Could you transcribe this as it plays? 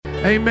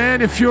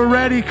Amen. If you're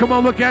ready, come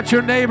on, look at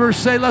your neighbor.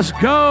 Say, let's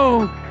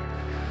go.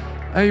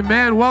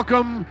 Amen.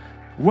 Welcome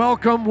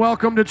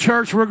to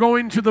church. We're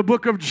going to the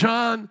book of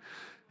John.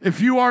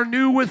 If you are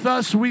new with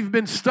us, we've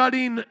been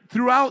studying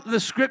throughout the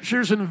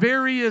scriptures and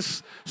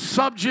various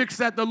subjects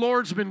that the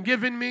Lord's been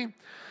giving me.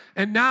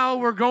 And now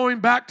we're going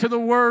back to the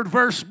word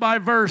verse by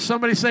verse.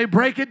 Somebody say,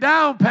 break it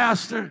down,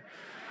 Pastor.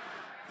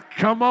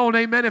 Come on,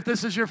 amen. If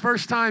this is your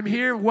first time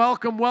here,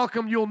 welcome.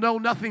 You'll know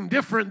nothing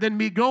different than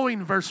me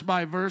going verse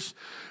by verse.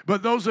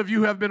 But those of you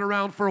who have been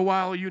around for a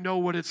while, you know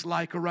what it's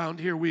like around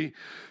here. We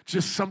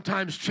just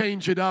sometimes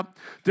change it up.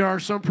 There are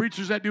some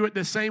preachers that do it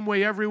the same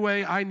way every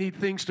way. I need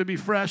things to be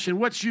fresh. And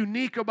what's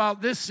unique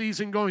about this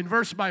season going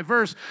verse by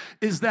verse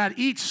is that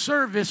each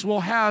service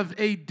will have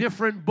a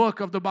different book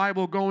of the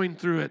Bible going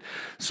through it.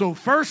 So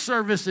first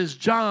service is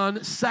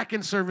John.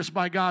 Second service,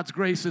 by God's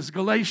grace, is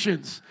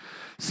Galatians.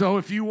 So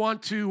if you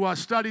want to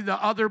study the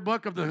other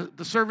book of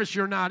the service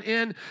you're not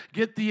in,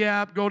 get the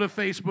app, go to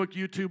Facebook,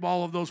 YouTube,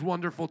 all of those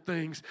wonderful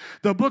things.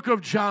 The book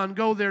of John,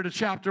 go there to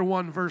chapter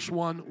 1, verse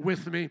 1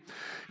 with me.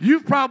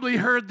 You've probably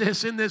heard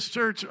this in this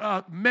church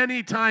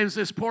many times,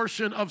 this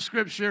portion of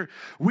Scripture.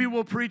 We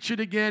will preach it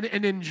again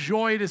and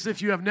enjoy it as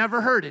if you have never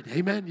heard it.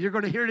 Amen? You're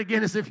going to hear it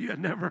again as if you had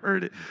never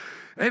heard it.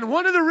 And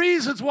one of the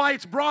reasons why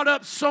it's brought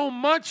up so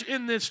much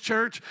in this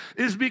church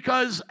is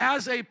because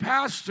as a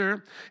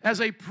pastor,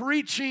 as a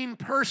preaching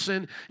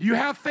person, you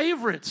have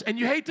favorites. And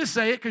you hate to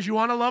say it because you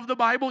want to love the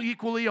Bible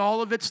equally.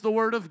 All of it's the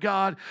Word of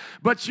God.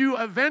 But you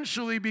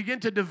eventually begin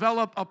to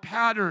develop a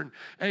pattern,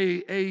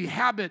 a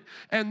habit.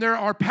 And there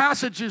are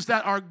passages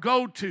that are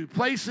go-to,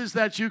 places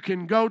that you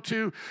can go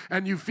to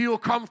and you feel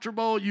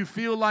comfortable. You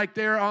feel like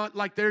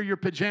they're your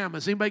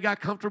pajamas. Anybody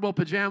got comfortable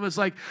pajamas?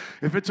 Like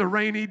if it's a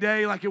rainy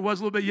day like it was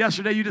a little bit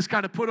yesterday, you just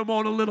kind of put them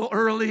on a little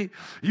early.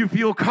 You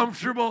feel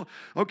comfortable.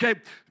 Okay,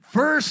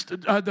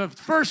 the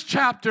first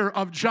chapter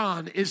of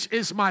John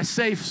is my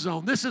safe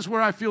zone. This is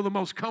where I feel the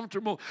most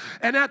comfortable.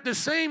 And at the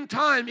same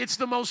time, it's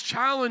the most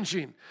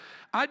challenging.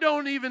 I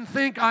don't even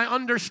think I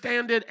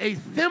understand it a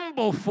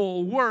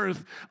thimbleful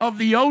worth of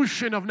the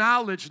ocean of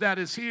knowledge that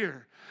is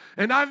here.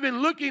 And I've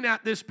been looking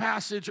at this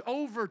passage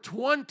over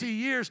 20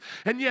 years,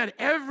 and yet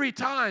every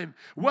time,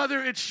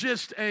 whether it's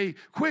just a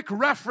quick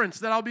reference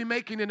that I'll be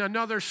making in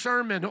another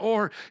sermon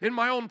or in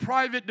my own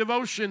private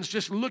devotions,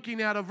 just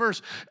looking at a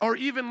verse, or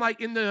even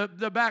like in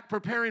the back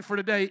preparing for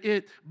today,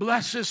 it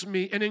blesses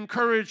me and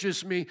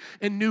encourages me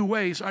in new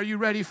ways. Are you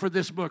ready for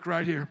this book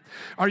right here?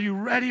 Are you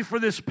ready for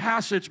this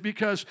passage?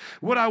 Because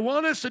what I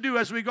want us to do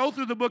as we go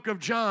through the book of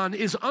John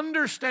is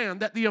understand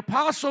that the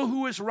apostle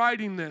who is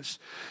writing this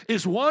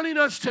is wanting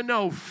us to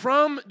know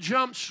from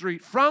Jump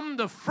Street, from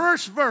the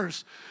first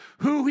verse,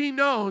 who he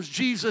knows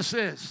Jesus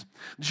is.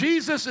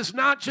 Jesus is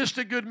not just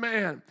a good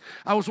man.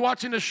 I was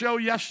watching a show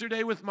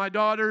yesterday with my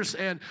daughters,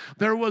 and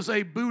there was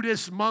a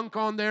Buddhist monk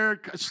on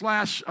there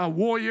 /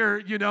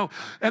 warrior,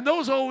 and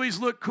those always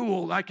look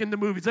cool, like in the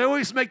movies. They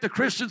always make the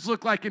Christians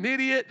look like an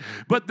idiot,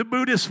 but the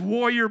Buddhist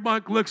warrior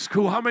monk looks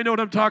cool. How many know what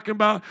I'm talking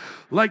about?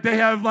 Like they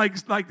have like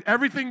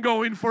everything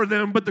going for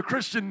them, but the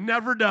Christian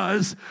never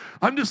does.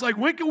 I'm just like,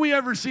 when can we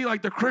ever see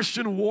like the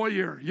Christian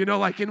warrior,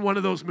 like in one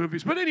of those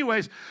movies? But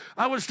anyways,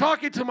 I was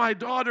talking to my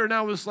daughter, and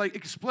I was like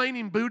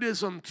explaining Buddhism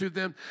to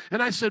them.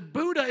 And I said,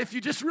 Buddha, if you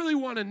just really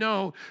want to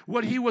know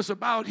what he was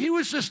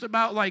just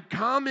about like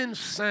common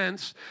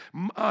sense,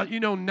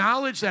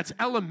 knowledge that's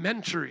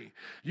elementary.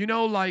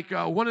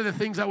 One of the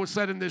things that was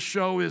said in this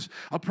show is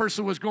a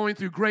person was going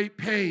through great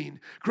pain,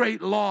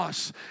 great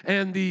loss,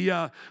 and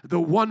the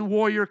one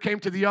warrior came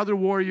to the other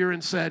warrior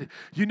and said,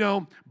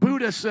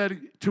 Buddha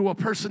said to a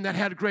person that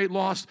had great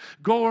loss,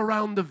 go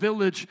around the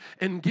village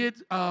and get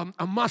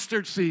a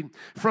mustard seed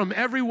from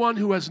everyone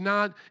who has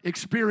not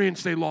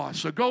experienced a loss.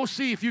 So go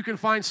see if you can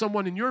find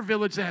someone in your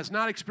village that has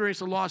not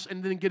experienced a loss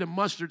and then get a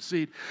mustard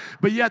seed.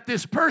 But yet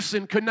this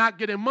person could not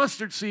get a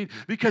mustard seed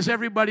because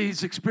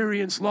everybody's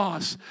experienced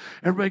loss.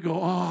 Everybody go,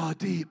 oh,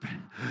 deep.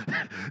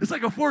 It's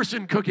like a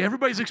fortune cookie.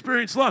 Everybody's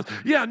experienced loss.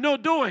 Yeah, no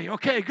doing.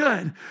 Okay,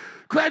 good.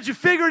 Glad you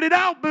figured it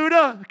out,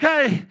 Buddha.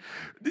 Okay.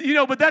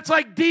 But that's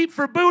like deep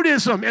for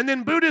Buddhism. And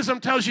then Buddhism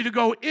tells you to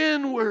go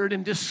inward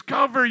and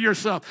discover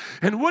yourself.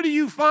 And what do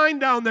you find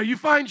down there? You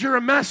find you're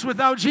a mess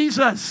without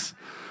Jesus.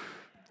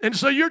 And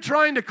so you're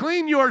trying to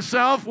clean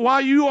yourself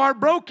while you are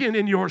broken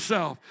in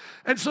yourself.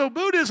 And so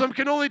Buddhism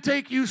can only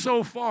take you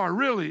so far,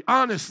 really,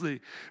 honestly.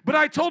 But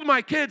I told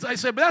my kids, I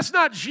said, but that's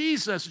not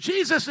Jesus.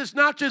 Jesus is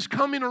not just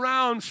coming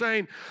around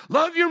saying,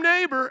 love your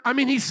neighbor. I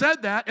mean, he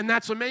said that, and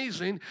that's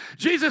amazing.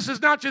 Jesus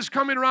is not just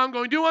coming around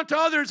going, do unto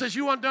others as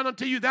you want done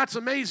unto you. That's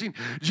amazing.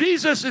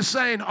 Jesus is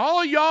saying,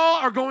 all y'all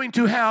are going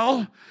to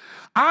hell.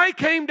 I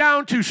came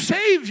down to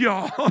save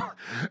y'all,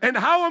 and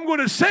how I'm going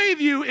to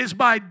save you is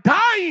by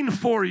dying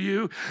for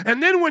you,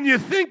 and then when you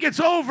think it's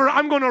over,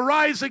 I'm going to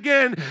rise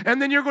again, and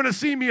then you're going to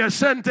see me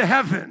ascend to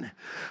heaven.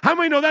 How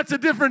many know that's a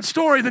different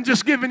story than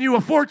just giving you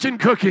a fortune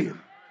cookie?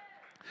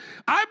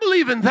 I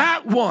believe in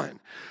that one.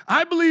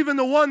 I believe in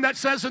the one that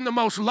says in the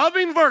most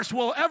loving verse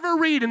we'll ever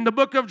read in the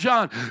book of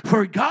John,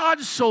 for God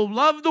so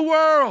loved the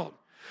world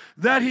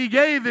that he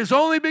gave his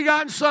only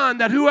begotten Son,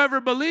 that whoever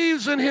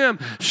believes in him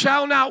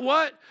shall not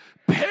what?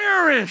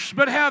 Perish,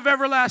 but have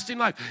everlasting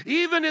life.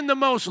 Even in the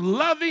most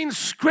loving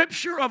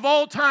scripture of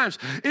all times,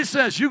 it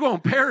says you're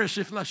going to perish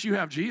unless you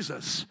have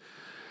Jesus.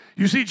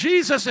 You see,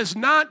 Jesus is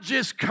not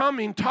just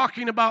coming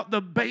talking about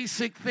the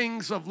basic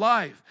things of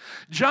life.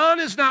 John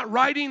is not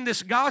writing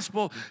this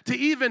gospel to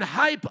even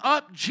hype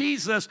up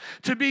Jesus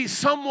to be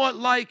somewhat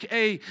like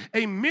a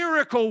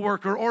miracle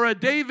worker or a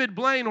David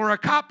Blaine or a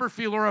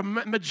Copperfield or a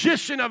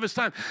magician of his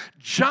time.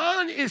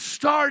 John is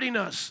starting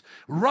us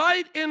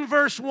right in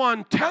verse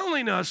 1,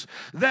 telling us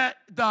that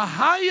the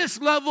highest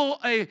level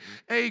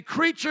a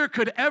creature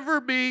could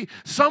ever be,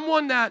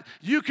 someone that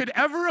you could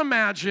ever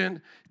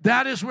imagine,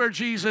 that is where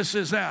Jesus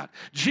is at.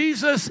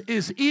 Jesus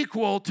is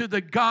equal to the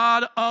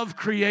God of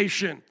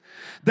creation.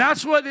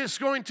 That's what it's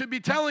going to be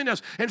telling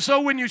us. And so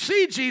when you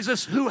see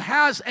Jesus, who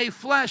has a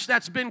flesh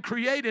that's been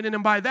created,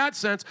 and by that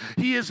sense,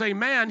 he is a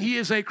man, he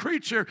is a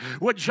creature,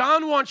 what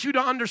John wants you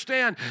to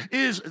understand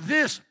is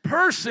this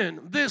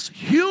person, this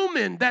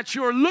human that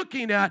you're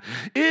looking at,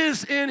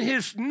 is in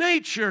his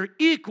nature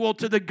equal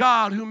to the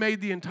God who made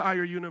the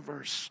entire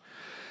universe.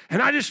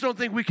 And I just don't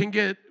think we can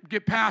get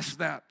past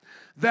that.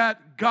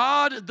 That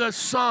God the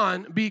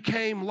Son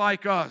became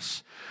like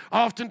us.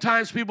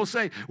 Oftentimes people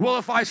say, well,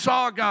 if I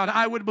saw God,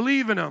 I would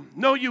believe in him.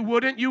 No, you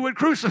wouldn't. You would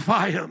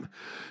crucify him.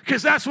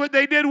 Because that's what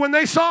they did when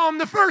they saw him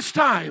the first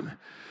time.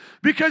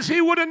 Because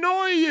he would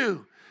annoy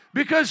you.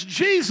 Because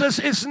Jesus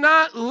is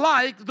not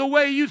like the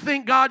way you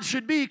think God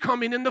should be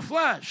coming in the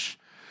flesh.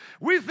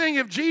 We think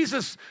if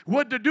Jesus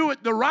would to do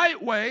it the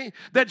right way,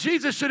 that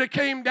Jesus should have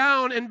came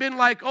down and been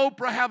like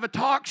Oprah, have a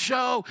talk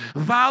show,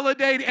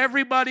 validate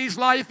everybody's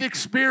life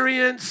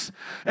experience.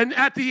 And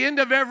at the end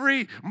of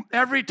every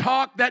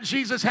talk that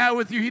Jesus had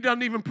with you, he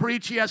doesn't even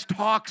preach, he has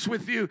talks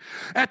with you.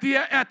 At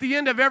the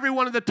end of every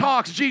one of the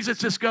talks, Jesus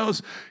just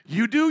goes,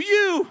 you do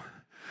you.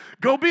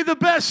 Go be the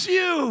best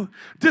you.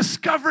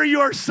 Discover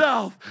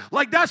yourself.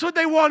 Like that's what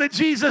they wanted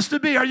Jesus to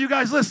be. Are you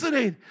guys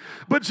listening?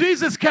 But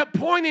Jesus kept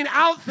pointing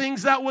out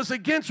things that was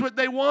against what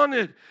they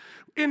wanted.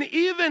 And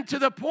even to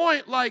the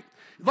point like,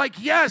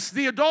 yes,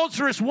 the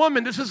adulterous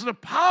woman, this is a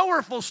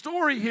powerful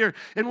story here,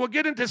 and we'll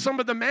get into some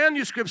of the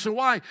manuscripts and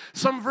why.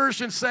 Some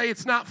versions say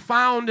it's not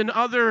found in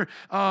other,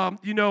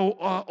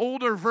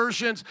 older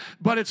versions,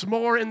 but it's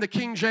more in the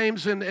King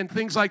James and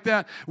things like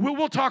that.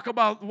 We'll talk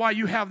about why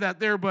you have that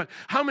there, but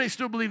how many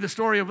still believe the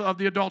story of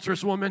the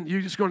adulterous woman?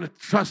 You're just going to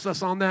trust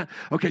us on that?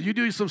 Okay, you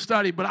do some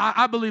study, but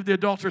I believe the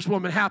adulterous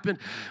woman happened.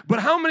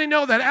 But how many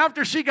know that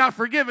after she got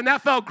forgiven,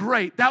 that felt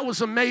great? That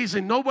was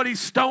amazing. Nobody's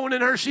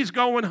stoning her. She's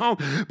going home.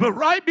 But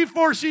right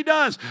before she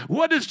does,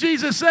 what does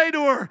Jesus say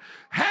to her?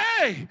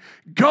 Hey,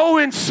 go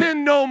and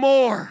sin no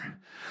more.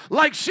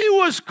 Like she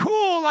was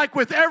cool, like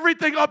with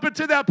everything up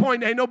until that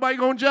point. Ain't nobody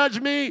gonna judge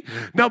me.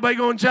 Nobody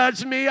gonna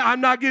judge me.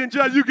 I'm not getting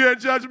judged. You can't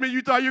judge me.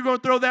 You thought you were gonna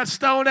throw that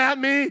stone at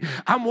me.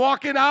 I'm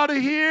walking out of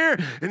here.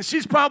 And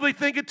she's probably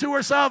thinking to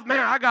herself, man,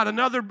 I got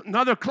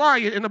another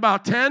client in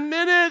about 10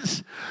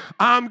 minutes.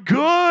 I'm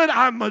good.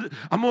 I'm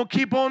gonna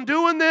keep on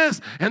doing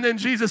this. And then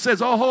Jesus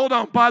says, oh, hold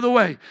on. By the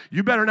way,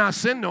 you better not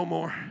sin no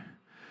more.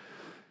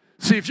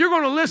 See, if you're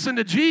going to listen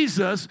to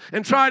Jesus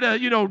and try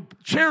to,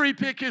 cherry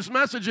pick his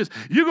messages,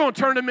 you're going to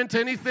turn him into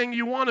anything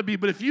you want to be.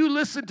 But if you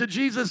listen to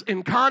Jesus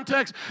in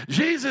context,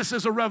 Jesus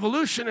is a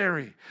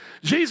revolutionary.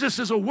 Jesus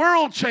is a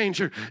world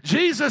changer.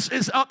 Jesus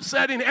is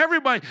upsetting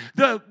everybody.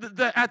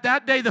 At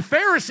that day, the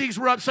Pharisees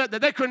were upset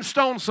that they couldn't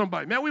stone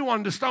somebody. Man, we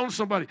wanted to stone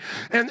somebody.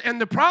 And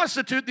the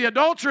prostitute, the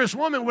adulterous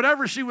woman,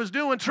 whatever she was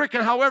doing,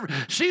 tricking, however,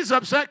 she's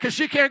upset because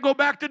she can't go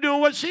back to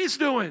doing what she's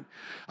doing.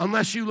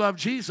 Unless you love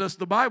Jesus,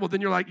 the Bible, then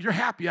you're like, you're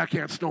happy I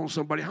can't stone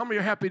somebody. How many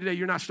are happy today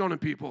you're not stoning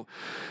people?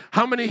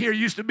 How many here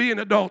used to be an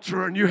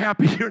adulterer and you're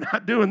happy you're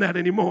not doing that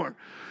anymore?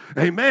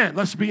 Amen.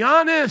 Let's be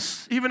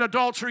honest. Even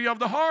adultery of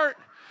the heart.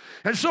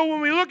 And so when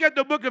we look at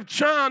the book of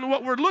John,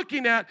 what we're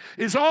looking at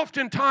is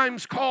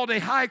oftentimes called a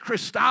high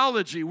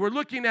Christology. We're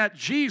looking at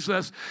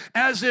Jesus,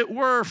 as it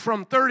were,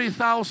 from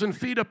 30,000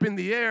 feet up in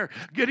the air,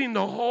 getting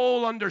the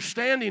whole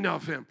understanding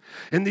of him.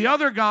 In the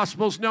other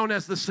Gospels, known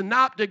as the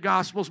Synoptic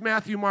Gospels,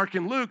 Matthew, Mark,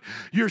 and Luke,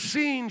 you're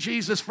seeing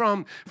Jesus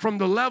from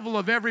the level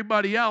of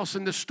everybody else,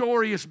 and the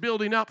story is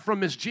building up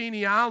from his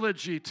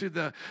genealogy to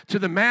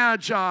the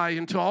Magi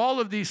and to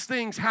all of these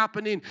things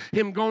happening,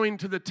 him going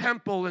to the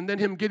temple and then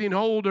him getting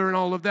older and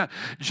all of that.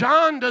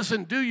 John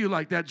doesn't do you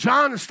like that.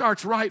 John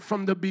starts right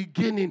from the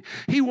beginning.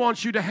 He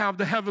wants you to have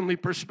the heavenly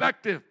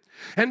perspective.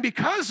 And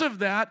because of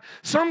that,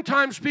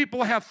 sometimes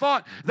people have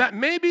thought that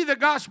maybe the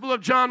Gospel of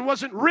John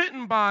wasn't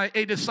written by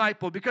a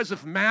disciple, because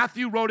if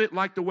Matthew wrote it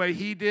like the way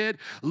he did,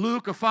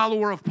 Luke, a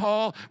follower of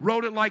Paul,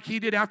 wrote it like he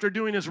did after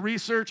doing his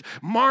research,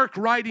 Mark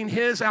writing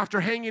his after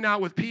hanging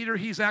out with Peter,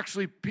 he's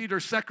actually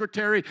Peter's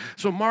secretary,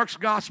 so Mark's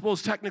Gospel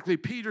is technically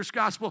Peter's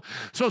Gospel.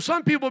 So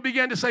some people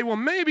began to say, well,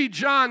 maybe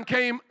John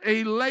came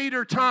a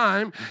later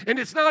time, and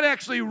it's not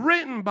actually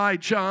written by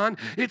John,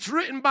 it's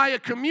written by a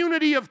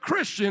community of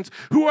Christians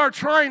who are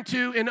trying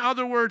to, in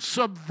other words,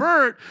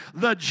 subvert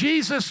the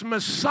Jesus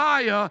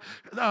Messiah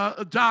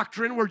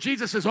doctrine where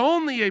Jesus is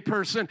only a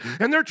person,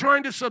 and they're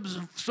trying to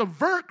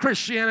subvert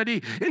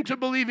Christianity into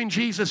believing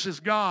Jesus is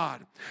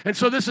God. And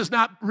so this is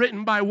not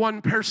written by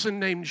one person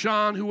named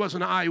John who was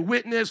an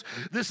eyewitness.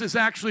 This is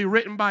actually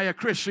written by a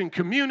Christian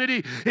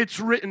community. It's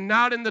written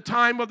not in the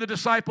time of the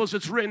disciples.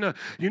 It's written,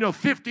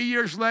 50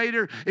 years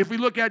later. If we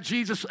look at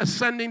Jesus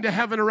ascending to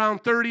heaven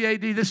around 30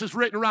 AD, this is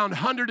written around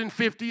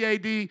 150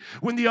 AD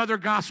when the other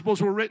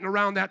gospels were written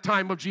around that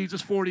time of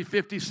Jesus, 40,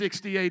 50,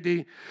 60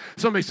 AD.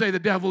 Somebody say the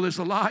devil is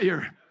a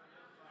liar.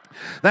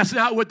 That's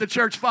not what the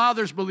church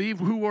fathers believe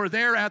who were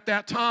there at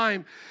that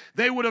time.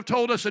 They would have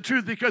told us the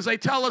truth because they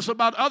tell us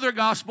about other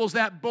gospels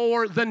that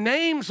bore the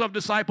names of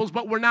disciples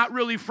but were not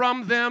really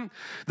from them.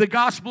 The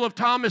gospel of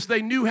Thomas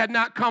they knew had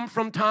not come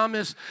from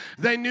Thomas.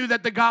 They knew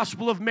that the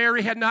gospel of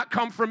Mary had not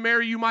come from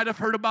Mary. You might have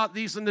heard about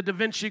these in the Da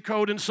Vinci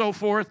Code and so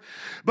forth.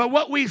 But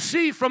what we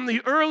see from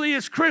the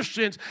earliest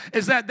Christians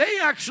is that they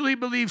actually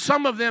believe,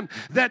 some of them,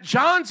 that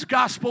John's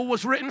gospel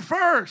was written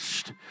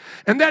first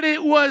and that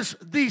it was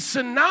the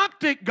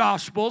synoptic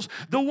gospels,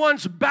 the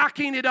ones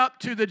backing it up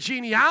to the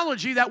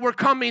genealogy that were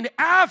coming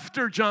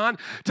after John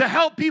to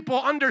help people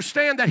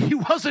understand that he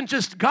wasn't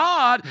just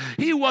God,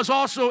 he was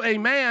also a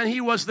man,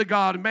 he was the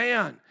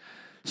God-man.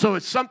 So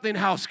it's something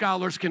how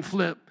scholars can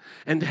flip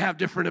and have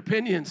different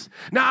opinions.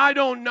 Now, I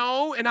don't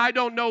know, and I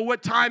don't know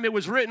what time it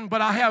was written,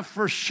 but I have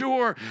for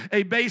sure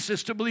a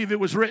basis to believe it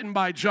was written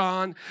by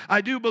John.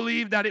 I do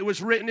believe that it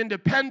was written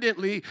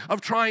independently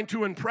of trying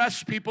to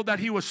impress people, that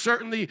he was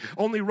certainly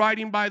only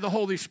writing by the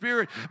Holy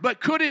Spirit. But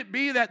could it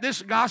be that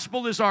this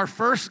gospel is our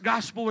first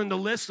gospel in the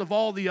list of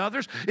all the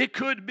others? It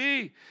could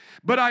be.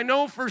 But I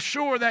know for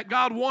sure that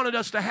God wanted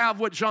us to have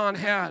what John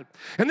had.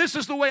 And this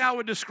is the way I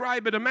would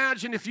describe it.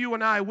 Imagine if you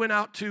and I went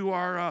out to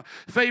our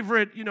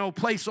favorite,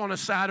 place on a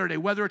Saturday,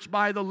 whether it's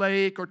by the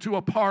lake or to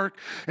a park,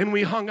 and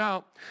we hung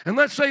out. And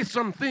let's say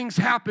some things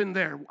happened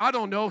there. I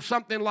don't know,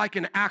 something like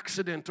an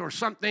accident or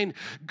something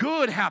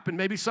good happened.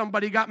 Maybe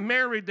somebody got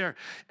married there.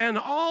 And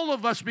all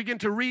of us begin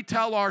to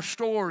retell our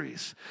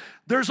stories.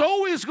 There's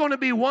always going to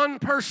be one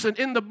person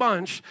in the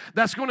bunch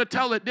that's going to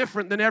tell it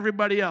different than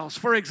everybody else.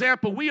 For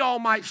example, we all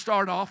might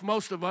start off,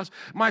 most of us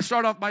might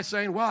start off by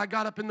saying, well, I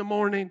got up in the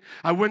morning,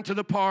 I went to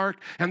the park,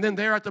 and then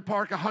there at the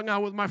park, I hung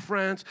out with my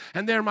friends,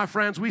 and there, my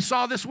friends, we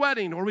saw this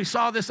wedding, or we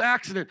saw this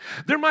accident.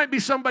 There might be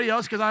somebody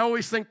else, because I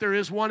always think there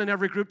is one in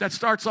every group that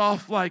starts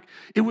off like,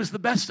 it was the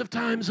best of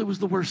times, it was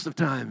the worst of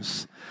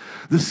times.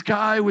 The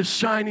sky was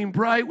shining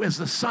bright as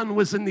the sun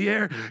was in the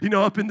air,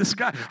 up in the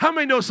sky. How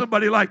many know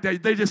somebody like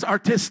that? They're just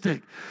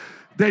artistic.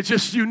 They're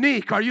just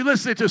unique. Are you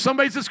listening to?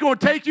 Somebody's just going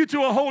to take you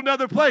to a whole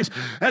nother place.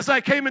 As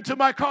I came into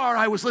my car,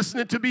 I was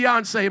listening to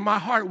Beyonce. My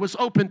heart was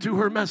open to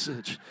her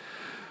message.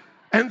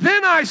 And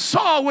then I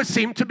saw what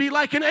seemed to be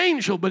like an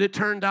angel, but it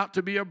turned out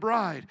to be a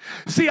bride.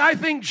 See, I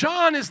think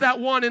John is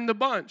that one in the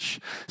bunch.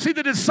 See,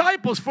 the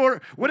disciples,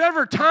 for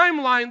whatever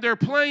timeline they're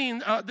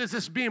playing, this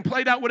is being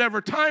played out,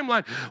 whatever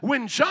timeline,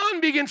 when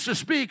John begins to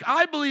speak,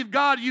 I believe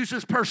God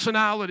uses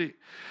personality.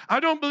 I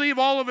don't believe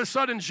all of a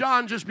sudden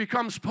John just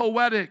becomes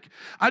poetic.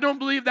 I don't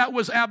believe that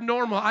was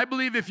abnormal. I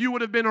believe if you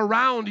would have been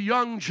around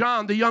young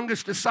John, the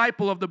youngest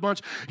disciple of the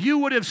bunch, you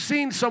would have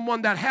seen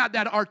someone that had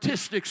that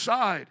artistic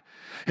side.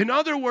 In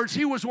other words,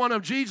 he was one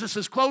of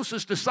Jesus'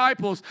 closest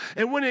disciples,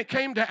 and when it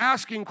came to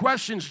asking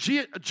questions,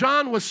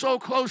 John was so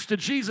close to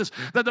Jesus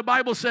that the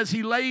Bible says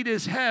he laid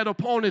his head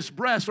upon his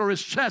breast or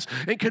his chest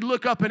and could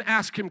look up and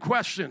ask him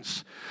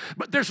questions.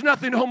 But there's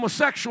nothing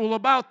homosexual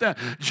about that.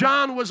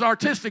 John was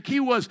artistic. He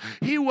was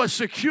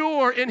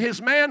secure in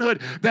his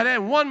manhood that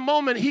at one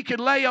moment he could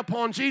lay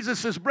upon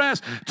Jesus'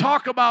 breast,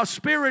 talk about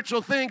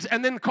spiritual things,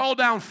 and then call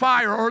down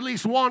fire, or at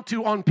least want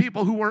to, on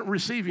people who weren't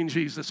receiving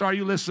Jesus. Are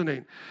you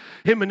listening?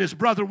 Him and his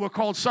brother were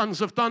called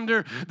sons of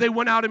thunder. They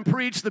went out and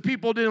preached. The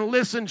people didn't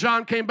listen.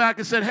 John came back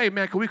and said, hey,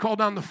 man, can we call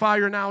down the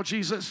fire now,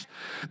 Jesus?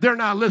 They're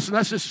not listening.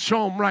 Let's just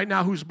show them right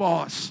now who's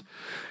boss.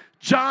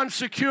 John,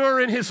 secure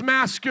in his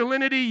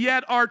masculinity,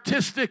 yet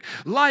artistic,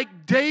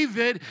 like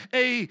David,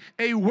 a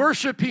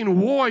worshiping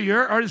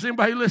warrior. Or is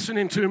anybody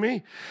listening to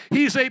me?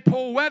 He's a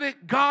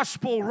poetic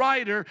gospel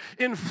writer,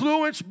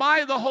 influenced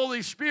by the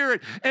Holy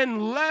Spirit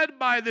and led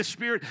by the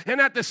Spirit.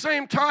 And at the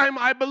same time,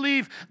 I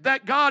believe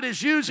that God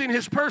is using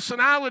his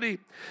personality.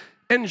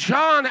 And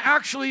John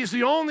actually is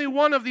the only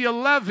one of the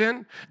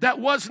 11 that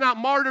was not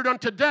martyred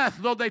unto death,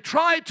 though they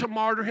tried to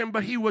martyr him,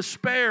 but he was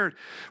spared.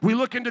 We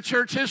look into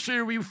church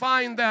history, we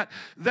find that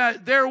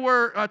there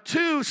were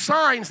 2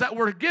 signs that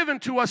were given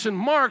to us in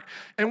Mark,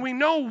 and we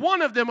know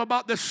one of them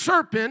about the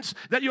serpents,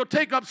 that you'll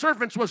take up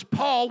serpents, was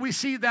Paul. We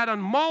see that on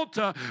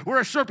Malta,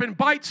 where a serpent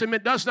bites him,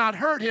 it does not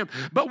hurt him.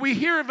 But we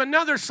hear of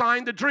another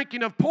sign, the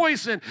drinking of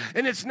poison,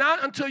 and it's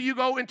not until you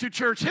go into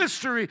church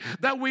history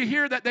that we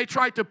hear that they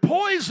tried to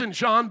poison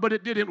John, but it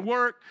it didn't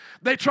work.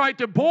 They tried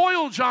to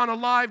boil John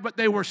alive, but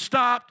they were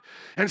stopped.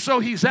 And so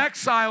he's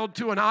exiled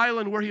to an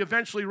island where he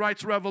eventually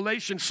writes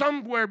Revelation.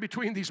 Somewhere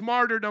between these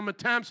martyrdom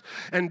attempts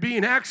and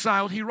being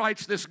exiled, he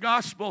writes this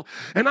gospel.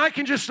 And I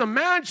can just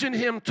imagine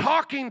him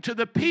talking to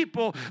the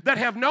people that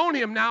have known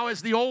him now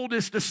as the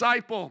oldest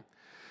disciple.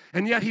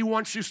 And yet he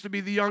once used to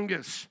be the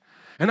youngest.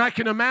 And I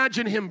can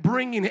imagine him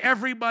bringing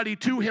everybody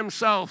to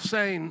himself,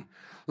 saying,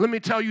 let me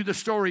tell you the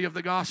story of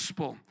the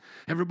gospel.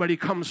 Everybody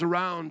comes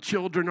around.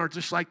 Children are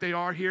just like they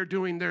are here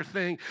doing their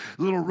thing,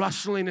 a little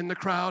rustling in the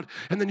crowd.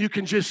 And then you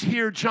can just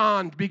hear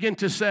John begin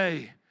to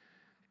say,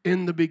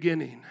 in the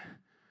beginning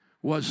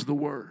was the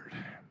Word.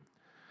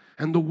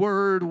 And the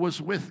Word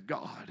was with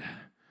God.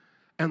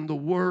 And the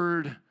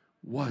Word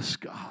was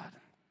God.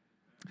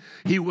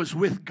 He was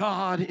with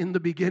God in the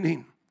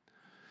beginning.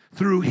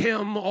 Through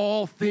him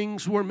all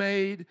things were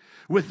made.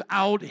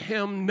 Without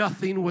him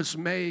nothing was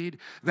made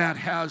that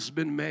has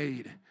been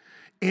made.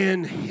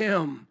 In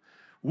him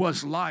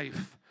was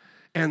life,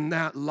 and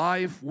that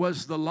life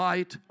was the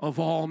light of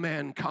all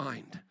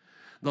mankind.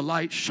 The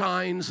light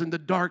shines in the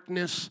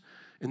darkness,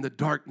 and the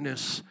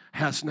darkness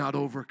has not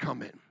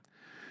overcome it.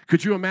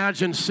 Could you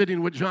imagine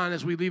sitting with John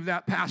as we leave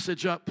that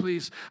passage up,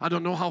 please? I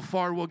don't know how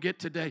far we'll get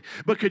today,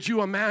 but could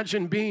you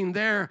imagine being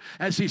there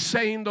as he's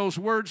saying those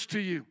words to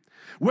you?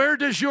 Where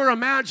does your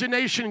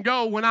imagination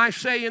go when I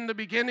say in the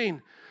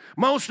beginning?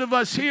 Most of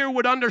us here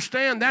would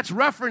understand that's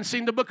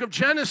referencing the book of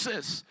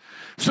Genesis.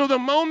 So the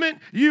moment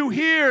you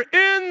hear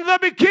in the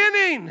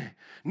beginning,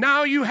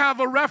 now you have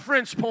a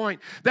reference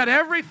point that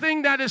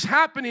everything that is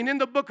happening in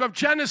the book of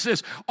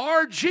Genesis,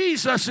 our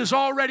Jesus is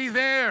already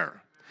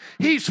there.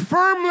 He's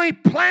firmly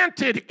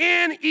planted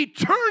in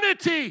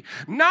eternity,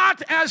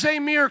 not as a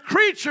mere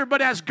creature,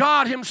 but as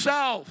God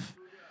himself.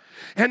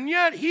 And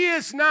yet he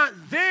is not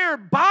there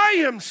by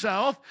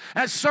himself,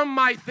 as some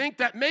might think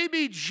that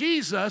maybe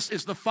Jesus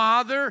is the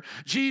Father,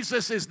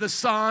 Jesus is the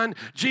Son,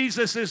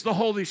 Jesus is the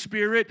Holy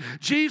Spirit.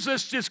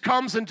 Jesus just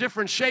comes in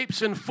different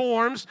shapes and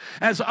forms,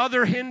 as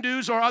other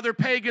Hindus or other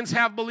pagans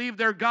have believed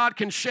their God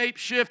can shape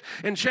shift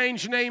and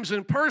change names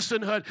and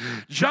personhood.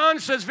 John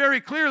says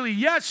very clearly,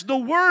 yes, the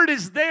Word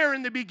is there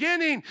in the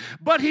beginning,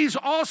 but he's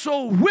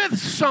also with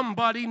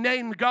somebody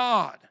named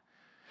God.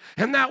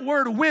 And that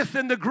word with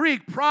in the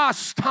Greek,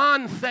 pros,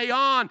 ton,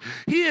 theon,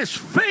 he is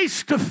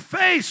face to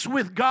face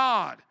with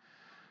God.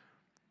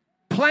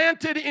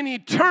 Planted in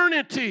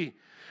eternity.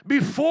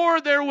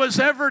 Before there was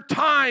ever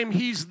time,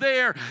 he's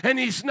there, and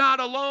he's not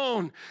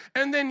alone.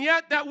 And then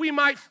yet that we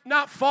might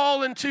not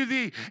fall into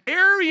the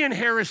Arian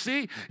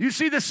heresy, you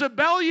see the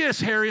Sabellius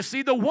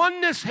heresy, the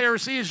oneness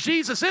heresy is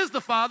Jesus is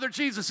the Father,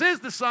 Jesus is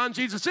the Son,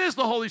 Jesus is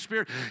the Holy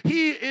Spirit.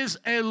 He is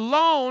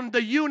alone,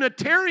 the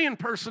Unitarian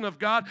person of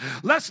God.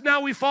 Lest now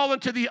we fall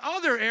into the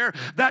other error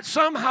that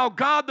somehow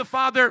God the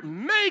Father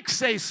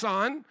makes a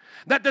Son,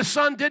 that the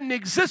Son didn't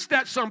exist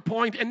at some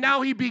point, and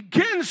now he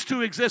begins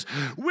to exist.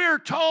 We're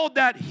told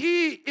that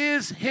he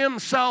is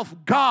himself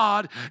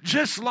God,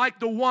 just like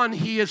the one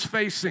he is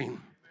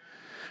facing.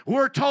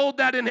 We're told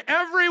that in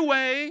every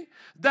way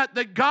that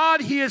the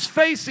God he is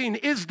facing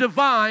is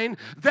divine,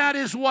 that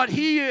is what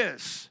he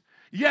is.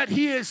 Yet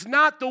he is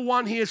not the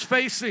one he is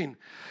facing.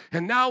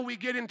 And now we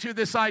get into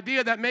this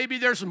idea that maybe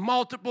there's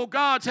multiple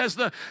gods. Has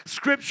the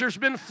scriptures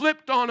been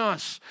flipped on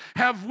us?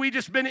 Have we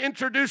just been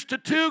introduced to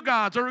two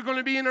gods? Or are we going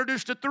to be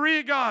introduced to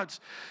three gods?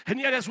 And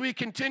yet as we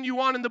continue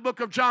on in the book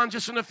of John,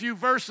 just in a few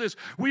verses,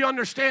 we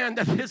understand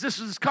that this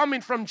is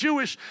coming from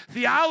Jewish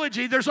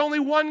theology. There's only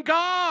one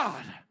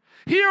God.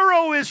 Hear,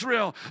 O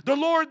Israel, the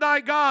Lord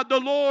thy God, the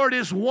Lord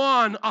is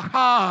one,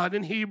 Ahad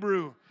in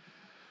Hebrew.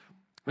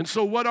 And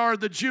so what are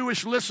the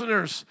Jewish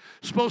listeners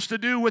supposed to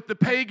do with the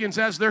pagans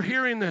as they're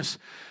hearing this?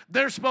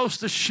 They're supposed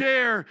to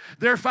share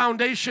their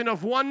foundation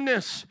of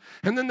oneness.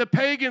 And then the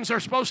pagans are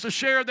supposed to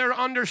share their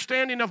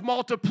understanding of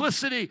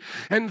multiplicity.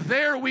 And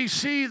there we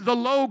see the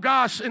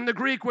logos in the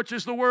Greek, which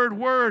is the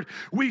word.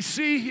 We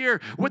see here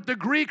what the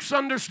Greeks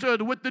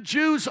understood, what the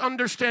Jews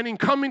understanding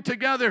coming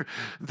together.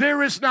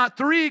 There is not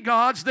three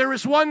gods, there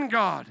is one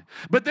God.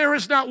 But there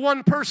is not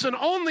one person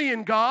only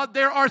in God,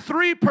 there are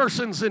three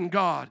persons in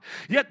God.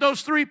 Yet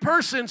those three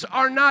persons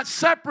are not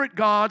separate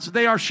gods,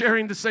 they are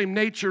sharing the same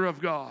nature of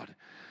God.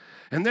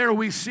 And there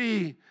we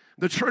see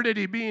the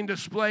Trinity being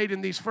displayed in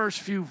these first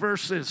few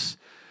verses.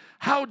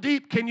 How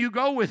deep can you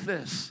go with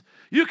this?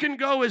 You can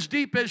go as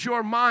deep as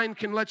your mind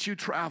can let you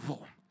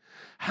travel.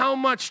 How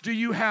much do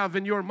you have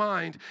in your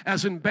mind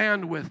as in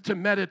bandwidth to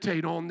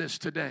meditate on this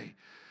today?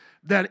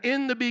 That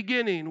in the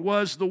beginning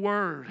was the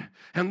Word,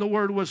 and the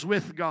Word was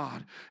with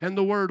God, and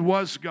the Word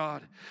was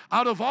God.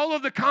 Out of all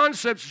of the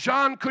concepts,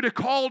 John could have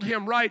called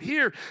him right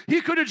here.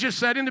 He could have just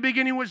said in the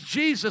beginning was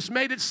Jesus,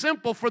 made it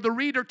simple for the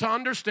reader to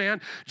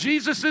understand.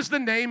 Jesus is the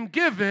name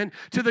given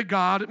to the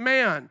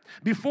God-man.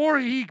 Before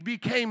he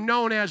became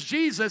known as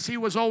Jesus, he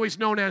was always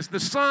known as the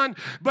Son.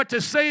 But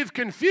to save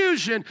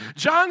confusion,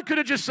 John could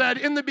have just said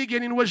in the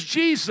beginning was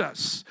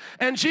Jesus,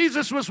 and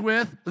Jesus was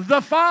with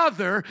the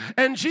Father,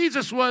 and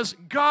Jesus was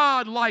God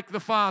God like the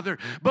Father.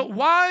 But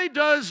why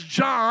does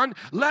John,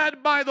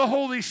 led by the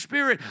Holy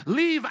Spirit,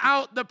 leave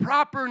out the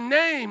proper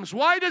names?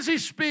 Why does he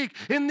speak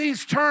in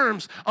these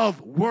terms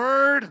of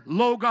word,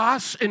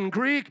 logos in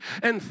Greek,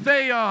 and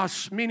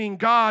theos, meaning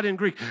God in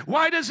Greek?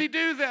 Why does he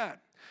do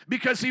that?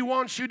 Because he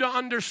wants you to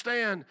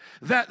understand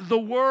that the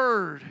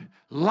word,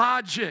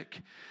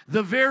 logic,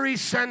 the very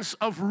sense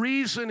of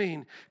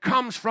reasoning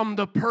comes from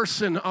the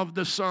person of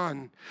the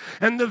Son.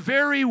 And the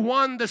very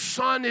one the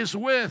Son is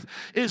with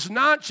is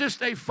not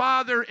just a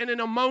father in an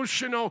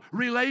emotional,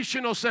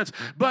 relational sense,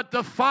 but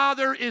the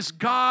Father is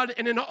God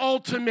in an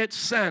ultimate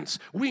sense.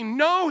 We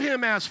know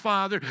him as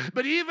Father,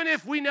 but even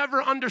if we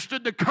never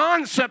understood the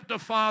concept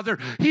of Father,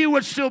 he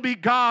would still be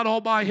God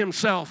all by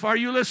himself. Are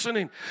you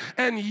listening?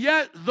 And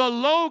yet the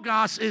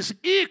Logos is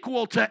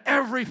equal to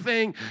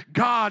everything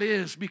God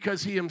is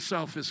because he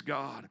himself is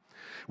God.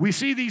 We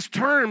see these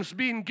terms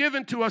being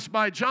given to us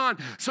by John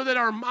so that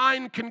our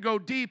mind can go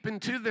deep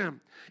into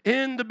them.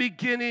 In the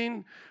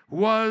beginning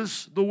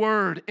was the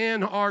Word,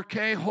 in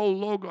arche ho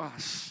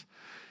logos,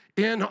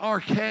 in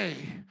arche,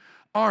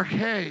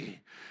 arche.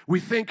 We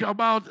think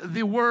about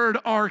the word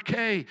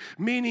arche,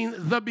 meaning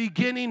the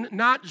beginning,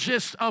 not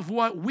just of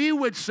what we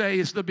would say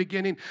is the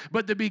beginning,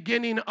 but the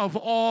beginning of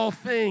all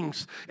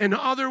things. In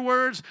other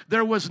words,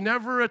 there was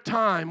never a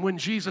time when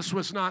Jesus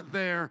was not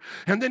there.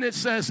 And then it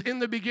says, in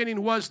the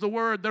beginning was the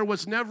Word. There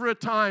was never a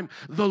time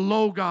the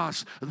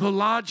logos, the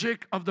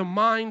logic of the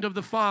mind of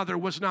the Father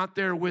was not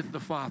there with the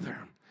Father.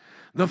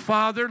 The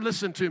Father,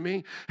 listen to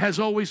me, has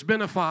always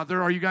been a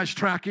father. Are you guys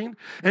tracking?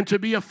 And to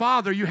be a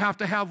father, you have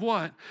to have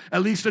what?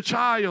 At least a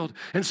child.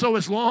 And so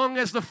as long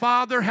as the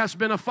Father has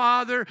been a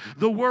father,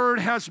 the Word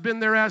has been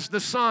there as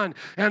the Son.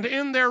 And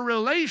in their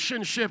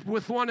relationship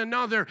with one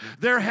another,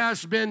 there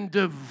has been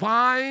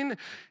divine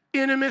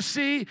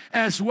intimacy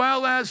as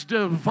well as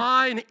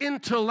divine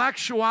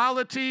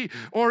intellectuality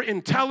or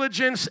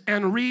intelligence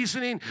and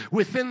reasoning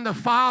within the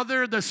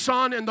Father, the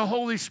Son, and the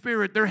Holy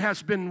Spirit. There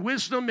has been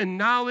wisdom and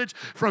knowledge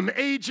from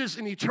ages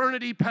in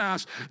eternity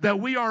past that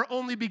we are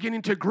only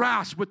beginning to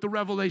grasp with the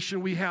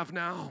revelation we have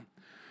now.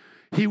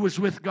 He was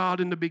with God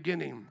in the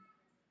beginning.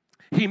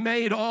 He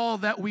made all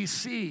that we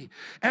see.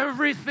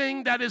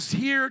 Everything that is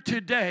here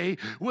today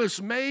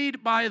was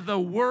made by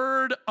the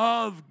Word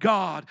of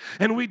God.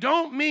 And we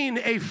don't mean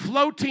a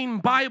floating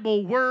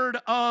Bible Word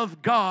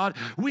of God.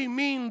 We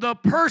mean the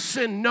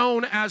person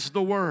known as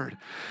the Word.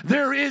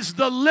 There is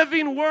the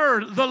living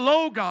Word, the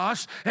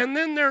Logos, and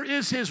then there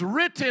is His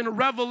written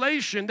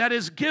revelation that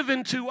is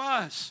given to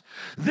us.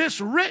 This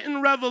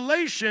written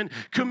revelation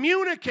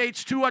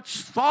communicates to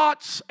us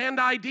thoughts and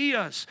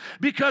ideas.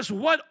 Because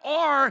what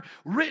are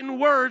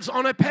written words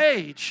on a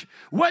page?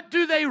 What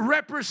do they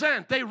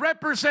represent? They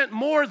represent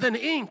more than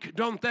ink,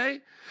 don't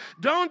they?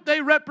 Don't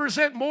they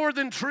represent more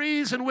than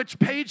trees in which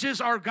pages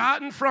are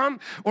gotten from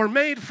or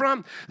made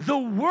from? The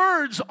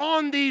words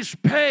on these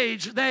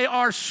pages, they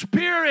are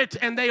spirit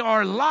and they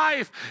are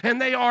life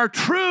and they are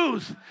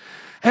truth.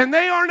 And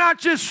they are not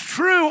just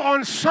true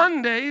on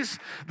Sundays.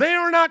 They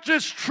are not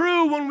just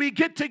true when we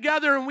get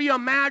together and we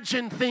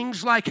imagine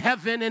things like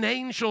heaven and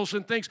angels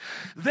and things.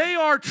 They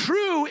are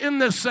true in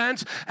the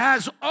sense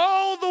as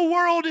all the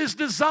world is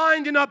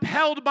designed and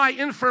upheld by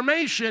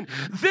information,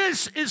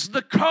 this is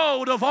the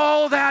code of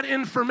all that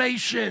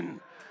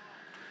information.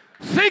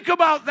 Think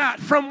about that.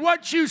 From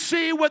what you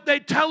see with a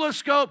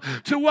telescope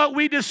to what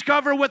we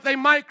discover with a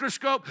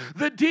microscope,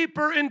 the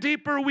deeper and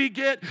deeper we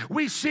get,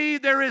 we see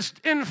there is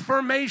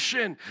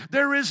information,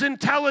 there is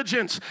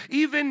intelligence.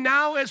 Even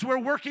now as we're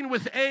working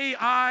with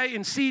AI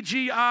and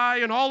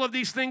CGI and all of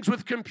these things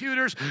with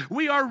computers,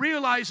 we are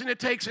realizing it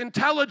takes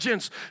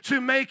intelligence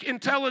to make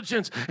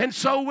intelligence. And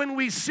so when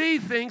we see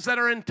things that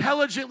are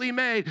intelligently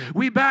made,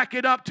 we back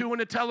it up to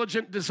an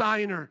intelligent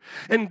designer.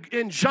 And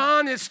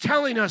John is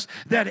telling us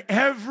that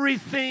everything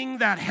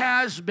that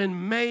has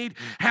been made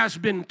has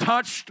been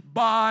touched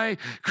by,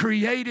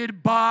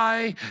 created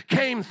by,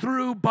 came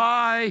through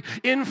by,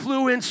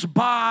 influenced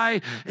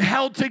by,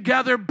 held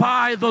together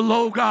by the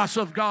Logos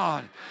of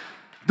God,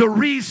 the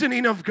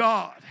reasoning of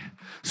God.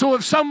 So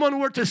if someone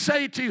were to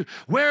say to you,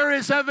 where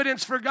is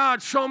evidence for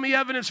God? Show me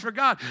evidence for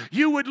God.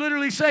 You would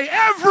literally say,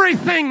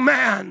 everything,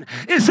 man,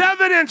 is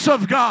evidence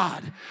of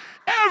God.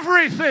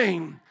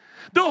 Everything.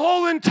 The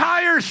whole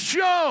entire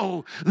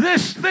show,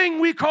 this thing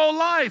we call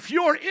life,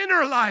 your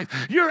inner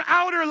life, your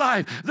outer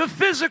life, the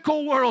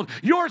physical world,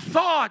 your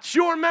thoughts,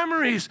 your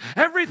memories,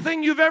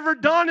 everything you've ever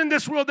done in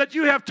this world that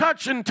you have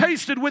touched and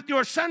tasted with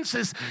your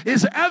senses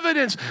is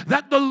evidence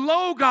that the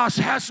Logos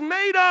has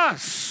made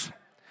us.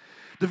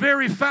 The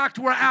very fact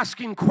we're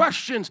asking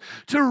questions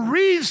to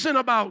reason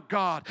about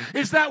God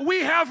is that we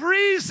have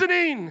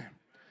reasoning.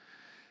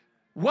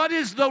 What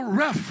is the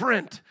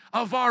referent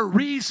of our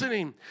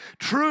reasoning.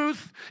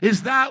 Truth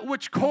is that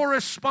which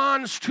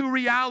corresponds to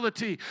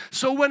reality.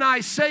 So when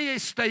I say a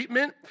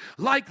statement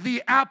like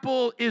the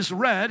apple is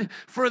red,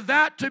 for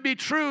that to be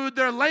true,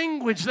 their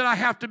language that I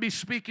have to be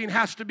speaking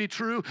has to be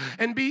true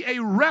and be a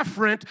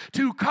referent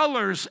to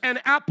colors and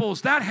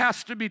apples. That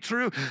has to be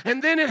true.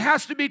 And then it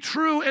has to be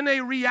true in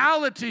a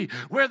reality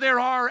where there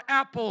are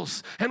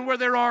apples and where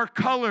there are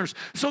colors.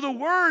 So the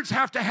words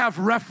have to have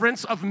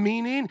reference of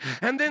meaning,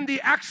 and then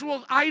the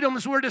actual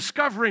items we're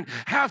discovering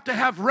have to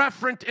have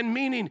referent and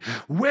meaning.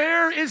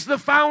 Where is the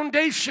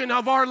foundation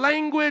of our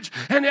language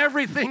and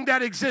everything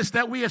that exists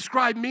that we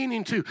ascribe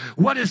meaning to?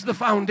 What is the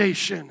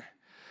foundation?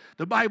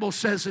 The Bible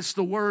says it's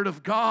the Word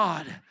of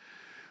God.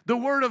 The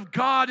Word of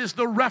God is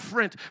the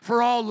referent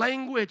for all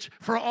language,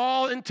 for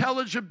all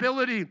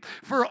intelligibility,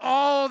 for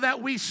all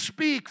that we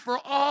speak, for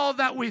all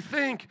that we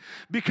think,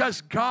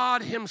 because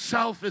God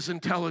Himself is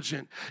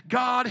intelligent.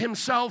 God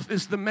Himself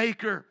is the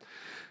maker.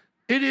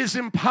 It is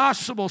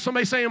impossible.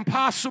 Somebody say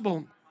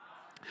impossible.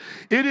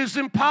 It is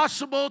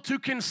impossible to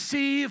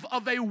conceive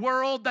of a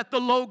world that the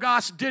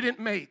Logos didn't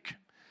make.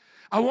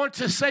 I want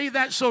to say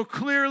that so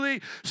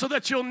clearly so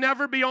that you'll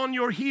never be on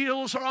your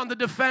heels or on the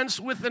defense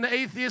with an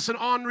atheist, an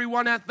ornery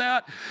one at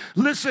that.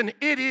 Listen,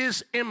 it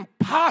is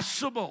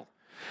impossible.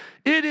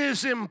 It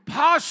is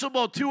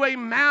impossible to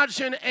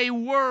imagine a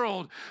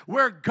world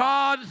where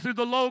God, through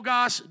the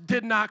Logos,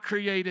 did not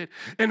create it.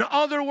 In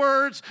other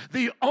words,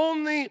 the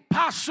only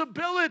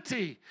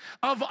possibility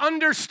of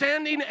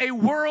understanding a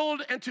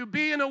world and to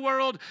be in a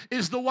world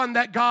is the one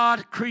that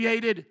God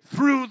created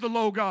through the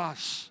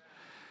Logos.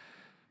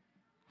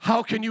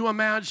 How can you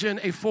imagine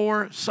a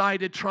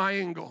four-sided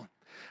triangle?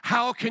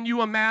 How can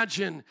you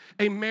imagine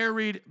a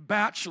married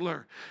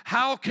bachelor?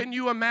 How can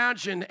you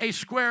imagine a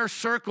square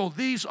circle?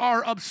 These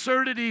are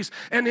absurdities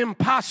and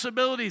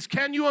impossibilities.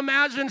 Can you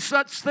imagine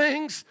such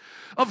things?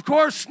 Of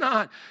course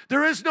not.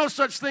 There is no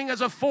such thing as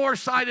a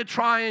four-sided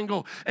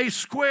triangle, a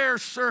square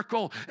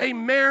circle, a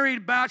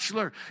married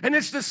bachelor. And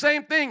it's the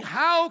same thing.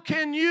 How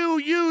can you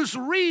use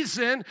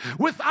reason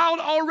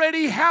without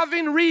already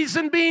having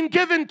reason being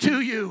given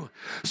to you?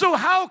 So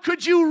how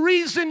could you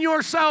reason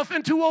yourself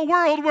into a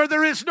world where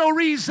there is no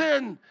reason?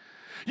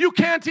 You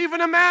can't even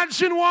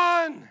imagine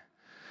one.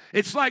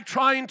 It's like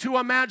trying to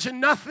imagine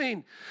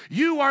nothing.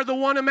 You are the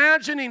one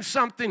imagining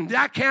something.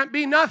 That can't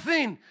be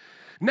nothing.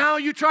 Now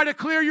you try to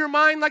clear your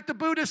mind like the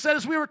Buddha said,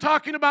 as we were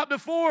talking about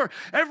before.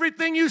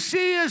 Everything you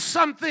see is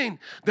something.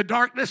 The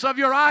darkness of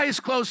your eyes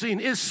closing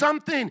is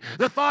something.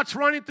 The thoughts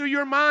running through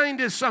your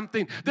mind is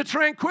something. The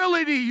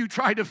tranquility you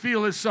try to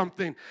feel is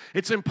something.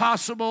 It's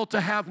impossible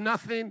to have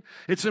nothing.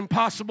 It's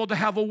impossible to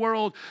have a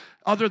world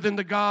other than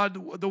the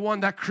God, the one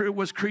that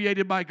was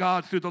created by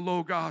God through the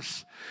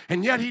Logos.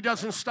 And yet He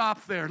doesn't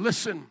stop there.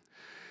 Listen,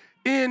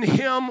 in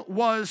Him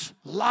was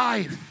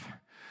life.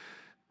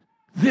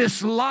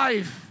 This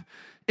life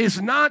is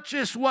not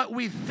just what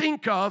we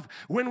think of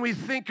when we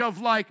think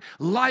of like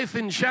life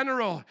in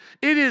general.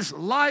 It is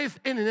life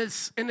in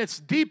its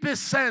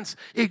deepest sense,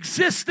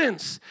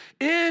 existence.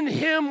 In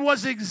Him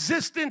was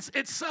existence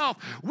itself.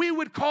 We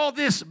would call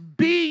this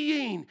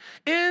being.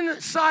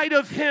 Inside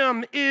of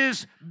Him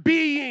is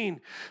being.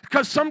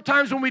 Because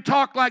sometimes when we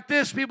talk like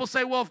this, people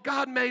say, well, if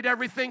God made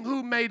everything,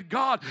 who made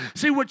God?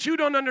 See, what you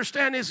don't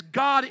understand is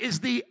God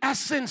is the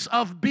essence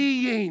of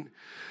being.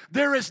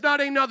 There is not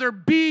another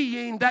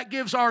being that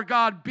gives our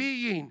God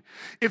being.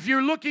 If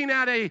you're looking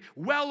at a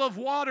well of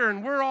water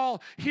and we're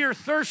all here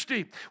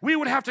thirsty, we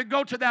would have to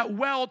go to that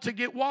well to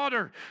get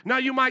water. Now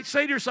you might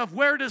say to yourself,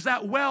 where does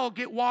that well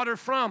get water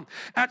from?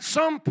 At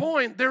some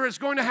point, there is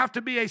going to have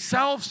to be a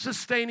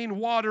self-sustaining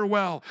water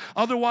well.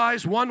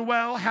 Otherwise, one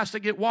well has to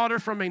get water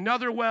from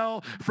another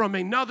well, from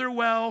another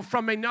well,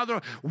 from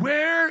another.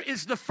 Where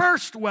is the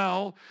first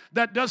well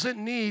that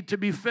doesn't need to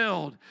be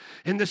filled?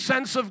 In the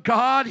sense of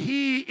God,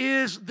 He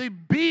is the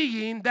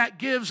being that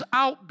gives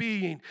out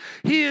being.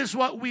 He is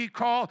what we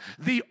call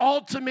the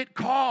ultimate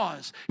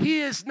cause.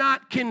 He is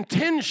not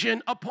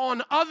contingent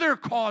upon other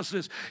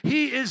causes.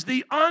 He is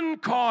the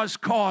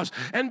uncaused cause.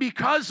 And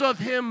because of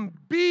Him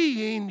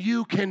being,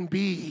 you can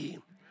be.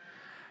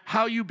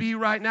 How you be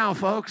right now,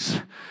 folks?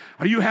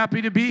 Are you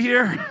happy to be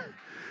here?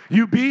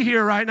 You be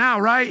here right now,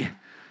 right?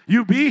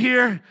 You be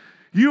here.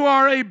 You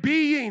are a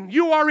being.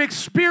 You are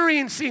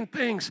experiencing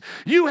things.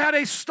 You had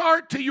a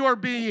start to your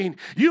being.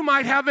 You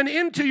might have an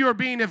end to your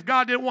being if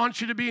God didn't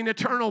want you to be an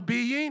eternal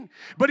being,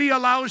 but He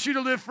allows you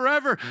to live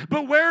forever.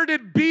 But where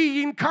did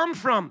being come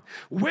from?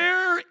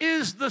 Where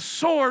is the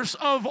source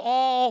of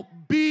all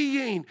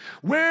being?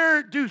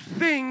 Where do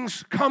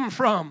things come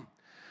from?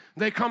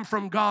 They come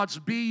from God's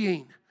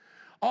being.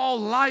 All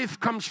life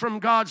comes from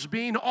God's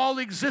being. All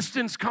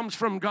existence comes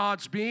from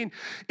God's being.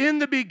 In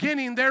the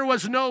beginning, there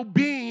was no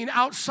being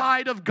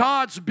outside of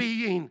God's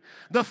being.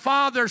 The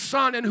Father,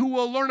 Son, and who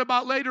we'll learn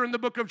about later in the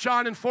book of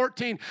John in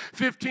 14,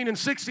 15, and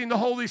 16, the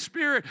Holy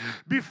Spirit.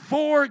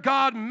 Before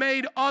God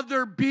made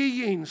other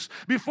beings,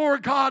 before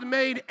God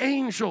made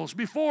angels,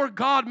 before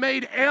God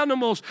made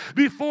animals,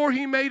 before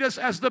He made us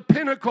as the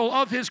pinnacle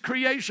of His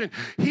creation,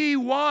 He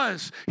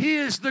was. He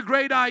is the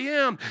great I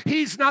am.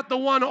 He's not the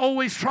one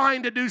always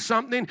trying to do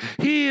something.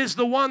 He is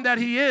the one that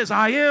He is.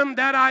 I am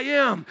that I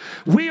am.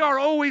 We are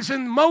always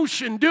in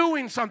motion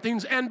doing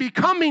something and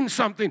becoming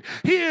something.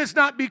 He is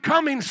not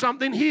becoming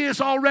something. He is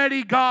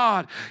already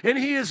God, and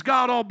He is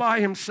God all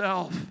by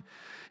Himself.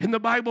 And the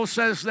Bible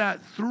says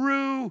that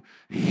through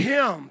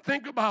Him,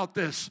 think about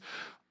this,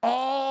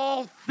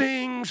 all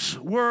things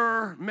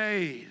were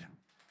made.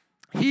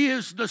 He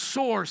is the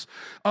source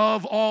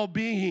of all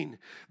being.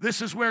 This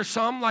is where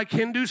some, like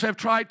Hindus, have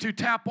tried to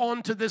tap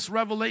onto this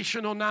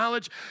revelational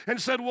knowledge and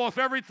said, well, if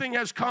everything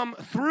has come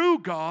through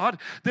God,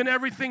 then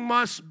everything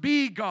must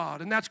be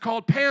God. And that's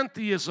called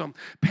pantheism.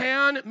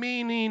 Pan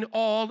meaning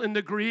all in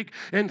the Greek,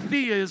 and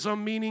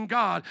theism meaning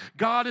God.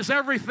 God is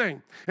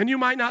everything. And you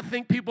might not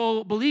think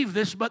people believe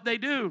this, but they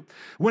do.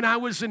 When I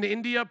was in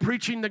India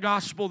preaching the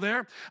gospel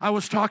there, I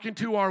was talking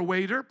to our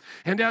waiter,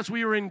 and as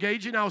we were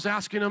engaging, I was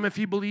asking him if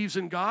he believes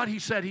in God.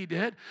 He said he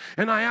did.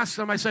 And I asked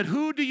him, I said,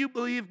 who do you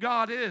believe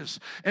God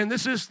is? And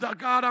this is the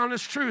God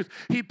honest truth.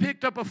 He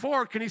picked up a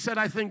fork and he said,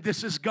 I think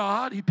this is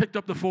God. He picked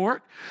up the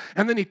fork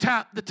and then he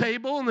tapped the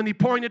table and then he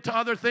pointed to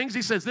other things.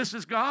 He says, this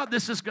is God,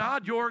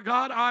 you're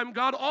God, I'm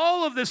God.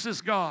 All of this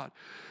is God.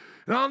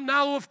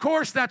 Now, of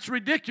course, that's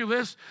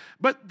ridiculous,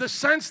 but the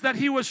sense that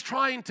he was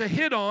trying to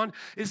hit on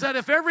is that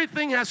if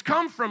everything has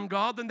come from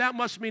God, then that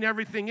must mean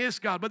everything is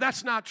God. But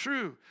that's not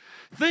true.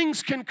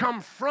 Things can come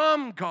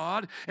from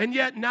God and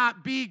yet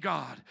not be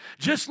God.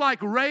 Just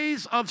like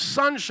rays of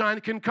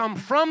sunshine can come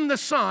from the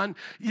sun,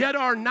 yet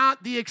are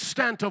not the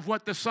extent of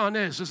what the sun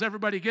is. Does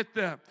everybody get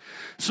that?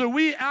 So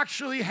we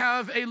actually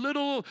have a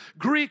little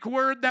Greek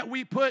word that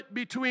we put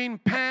between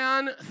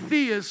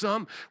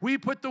pantheism. We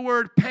put the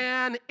word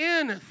pan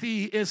in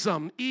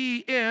theism,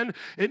 E-N.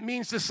 It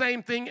means the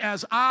same thing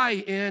as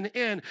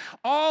I-N-N.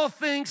 All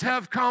things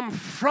have come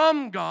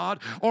from God,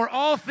 or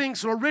all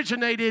things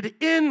originated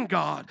in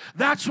God.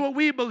 That's what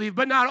we believe,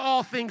 but not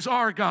all things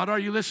are God. Are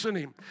you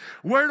listening?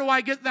 Where do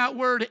I get that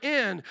word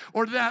in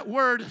or that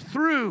word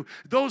through?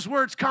 Those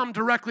words come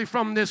directly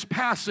from this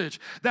passage,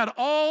 that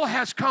all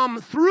has come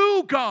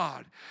through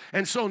God.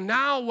 And so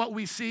now what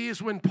we see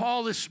is when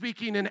Paul is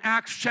speaking in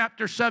Acts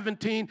chapter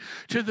 17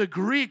 to the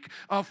Greek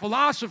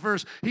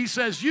philosophers, he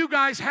says, you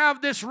guys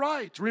have this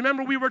right.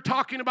 Remember, we were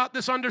talking about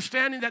this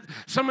understanding that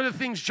some of the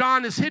things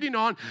John is hitting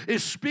on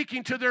is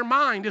speaking to their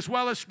mind as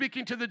well as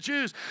speaking to the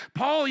Jews.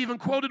 Paul even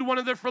quoted one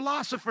of their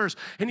philosophers,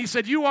 and he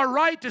said, you are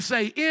right to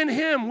say, in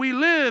Him we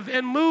live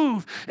and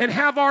move and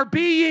have our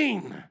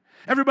being.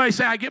 Everybody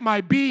say, I get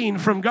my being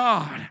from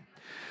God.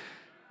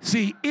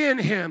 See, in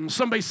Him.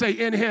 Somebody say,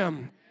 in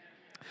Him.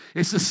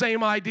 It's the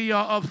same idea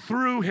of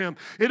through Him.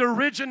 It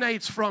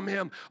originates from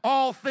Him,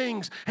 all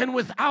things. And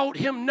without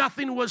Him,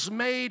 nothing was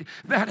made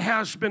that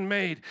has been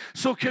made.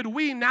 So could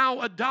we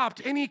now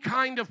adopt any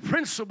kind of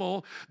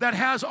principle that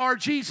has our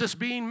Jesus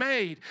being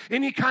made?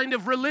 Any kind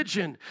of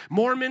religion?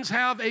 Mormons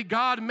have a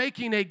God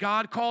making a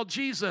God called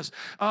Jesus.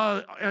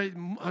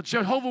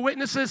 Jehovah's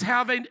Witnesses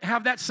have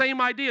that same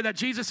idea that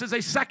Jesus is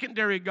a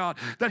secondary God,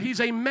 that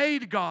He's a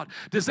made God.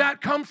 Does that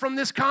come from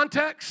this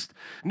context?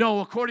 No,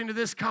 according to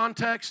this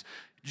context,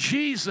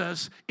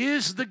 Jesus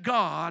is the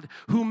God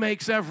who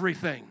makes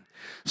everything.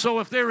 So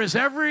if there is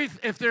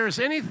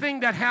anything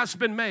that has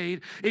been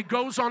made, it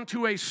goes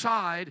onto a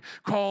side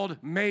called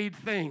made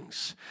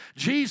things.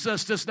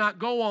 Jesus does not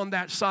go on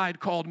that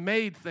side called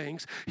made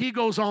things. He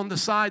goes on the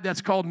side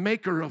that's called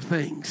maker of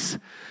things.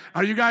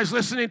 Are you guys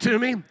listening to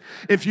me?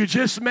 If you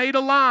just made a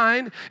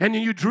line and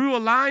you drew a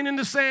line in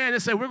the sand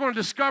and said, we're going to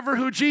discover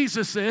who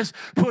Jesus is,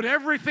 put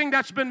everything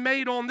that's been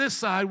made on this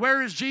side.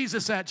 Where is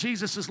Jesus at?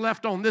 Jesus is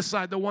left on this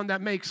side, the one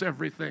that makes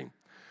everything.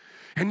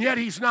 And yet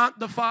He's not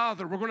the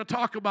Father. We're going to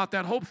talk about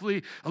that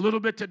hopefully a little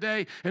bit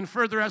today and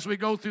further as we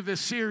go through this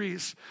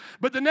series.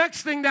 But the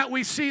next thing that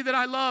we see that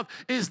I love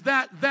is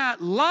that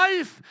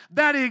life,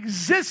 that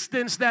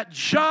existence that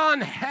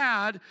John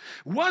had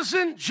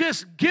wasn't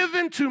just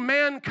given to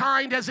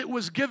mankind as it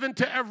was given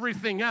to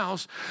everything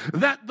else.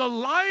 That the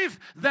life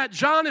that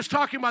John is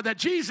talking about, that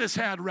Jesus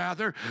had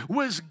rather,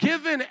 was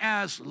given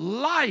as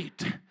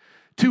light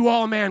to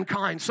all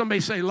mankind.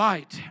 Somebody say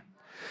light.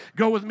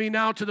 Go with me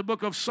now to the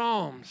book of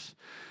Psalms.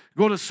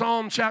 Go to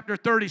Psalm chapter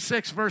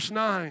 36, verse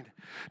 9.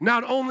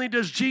 Not only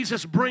does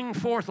Jesus bring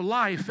forth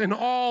life in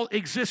all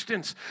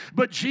existence,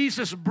 but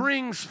Jesus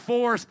brings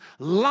forth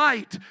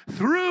light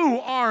through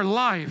our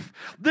life.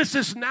 This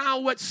is now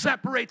what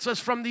separates us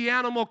from the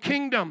animal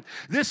kingdom.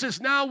 This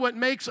is now what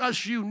makes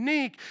us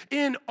unique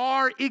in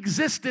our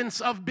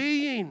existence of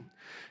being.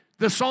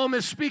 The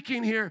psalmist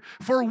speaking here,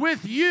 for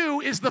with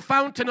you is the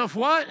fountain of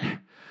what?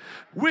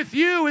 With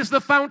you is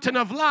the fountain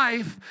of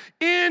life.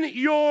 In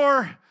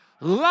your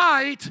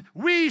light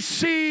we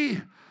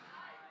see,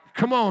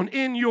 come on,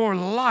 in your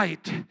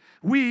light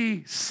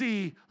we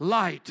see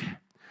light.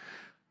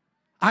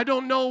 I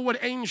don't know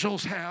what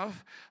angels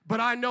have,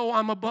 but I know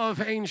I'm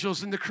above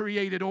angels in the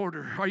created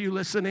order. Are you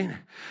listening?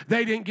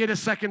 They didn't get a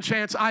second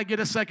chance. I get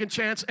a second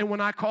chance, and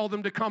when I call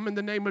them to come in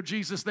the name of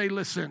Jesus, they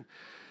listen.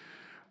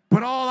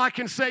 But all I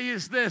can say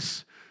is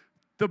this.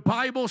 The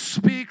Bible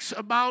speaks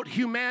about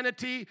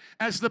humanity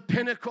as the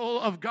pinnacle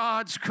of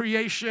God's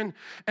creation.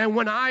 And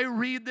when I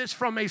read this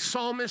from a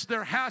psalmist,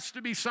 there has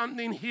to be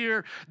something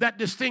here that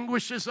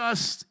distinguishes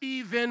us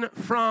even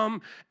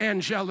from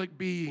angelic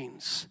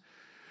beings.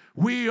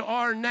 We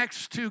are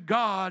next to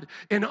God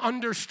in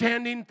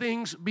understanding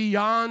things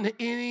beyond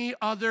any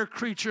other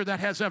creature that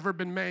has ever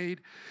been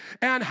made.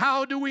 And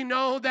how do we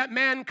know that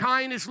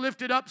mankind is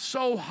lifted up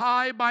so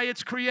high by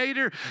its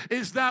Creator?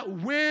 Is that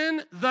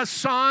when the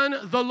Son,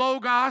 the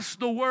Logos,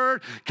 the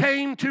Word,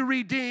 came to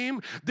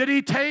redeem, did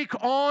He take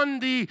on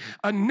the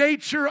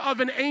nature of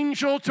an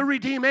angel to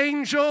redeem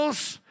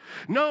angels?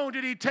 No.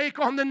 Did He take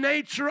on the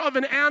nature of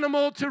an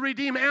animal to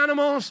redeem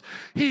animals?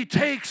 He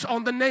takes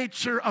on the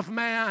nature of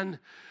man,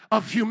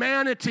 of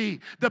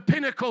humanity, the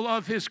pinnacle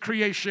of His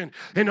creation.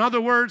 In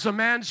other words,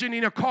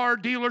 imagining a car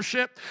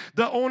dealership.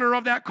 The owner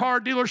of that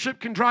car dealership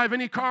can drive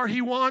any car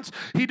he wants.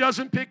 He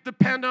doesn't pick the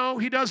Pinto.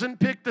 He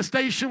doesn't pick the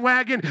station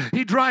wagon.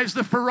 He drives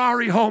the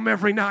Ferrari home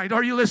every night.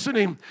 Are you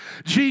listening?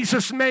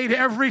 Jesus made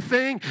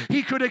everything.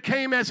 He could have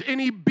came as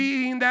any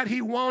being that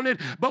He wanted,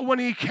 but when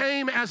He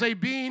came as a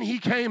being, He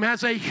came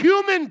as a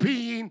human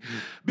being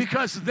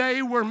because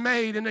they were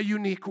made in a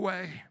unique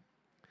way.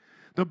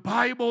 The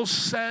Bible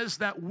says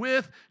that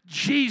with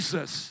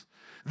Jesus,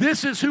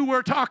 this is who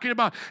we're talking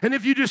about. And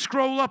if you just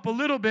scroll up a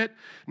little bit,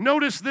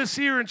 notice this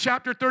here in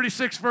chapter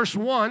 36, verse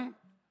 1.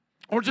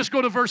 Or just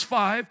go to verse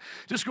 5.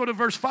 Just go to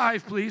verse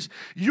 5, please.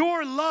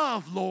 Your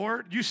love,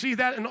 Lord. You see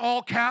that in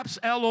all caps,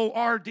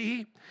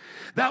 L-O-R-D.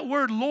 That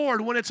word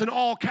Lord, when it's in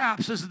all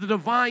caps, is the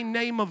divine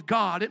name of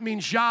God. It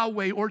means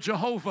Yahweh or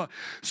Jehovah.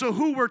 So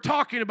who we're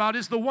talking about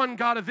is the one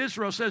God of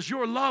Israel. Says,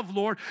 your love,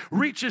 Lord,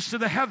 reaches to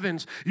the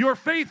heavens. Your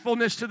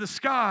faithfulness to the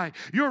sky.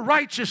 Your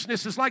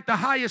righteousness is like the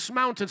highest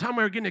mountains. How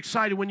many are getting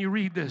excited when you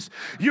read this?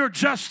 Your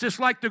justice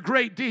like the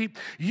great deep.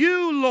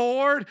 You,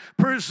 Lord,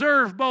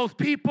 preserve both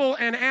people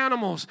and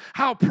animals.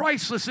 How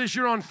priceless is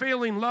your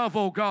unfailing love,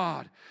 O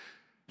God.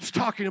 It's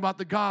talking about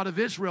the God of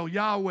Israel,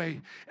 Yahweh.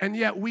 And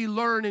yet we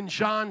learn in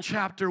John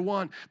chapter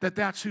 1 that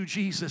that's who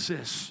Jesus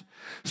is.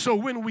 So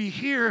when we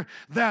hear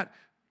that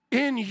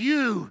in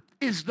you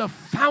is the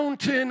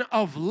fountain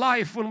of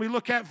life, when we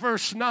look at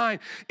verse 9,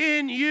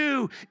 in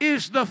you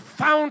is the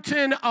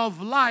fountain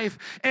of life,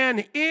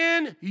 and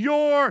in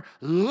your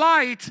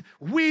light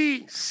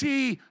we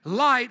see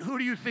light. Who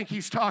do you think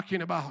he's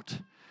talking about?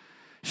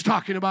 He's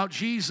talking about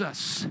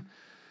Jesus.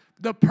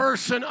 The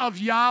person of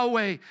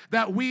Yahweh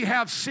that we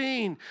have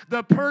seen,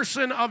 the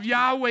person of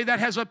Yahweh that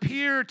has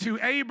appeared to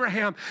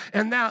Abraham,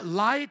 and that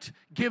light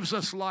gives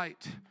us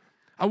light.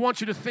 I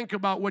want you to think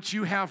about what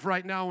you have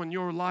right now in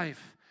your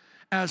life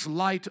as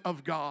light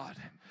of God.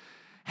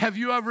 Have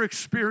you ever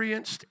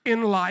experienced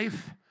in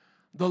life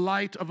the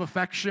light of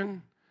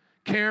affection,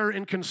 care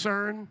and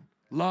concern,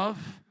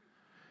 love?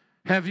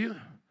 Have you?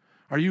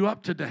 Are you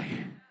up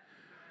today?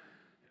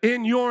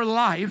 In your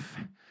life,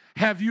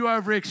 have you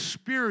ever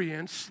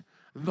experienced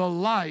the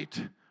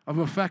light of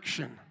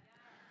affection?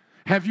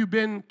 Have you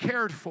been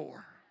cared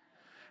for?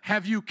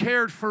 Have you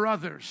cared for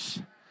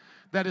others?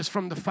 That is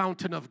from the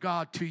fountain of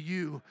God to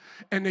you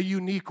in a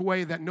unique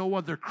way that no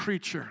other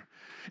creature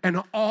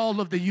in all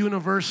of the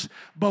universe,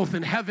 both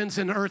in heavens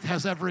and earth,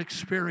 has ever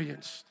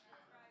experienced.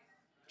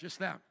 Just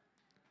that.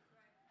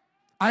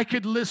 I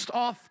could list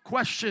off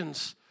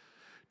questions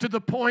to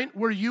the point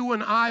where you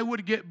and I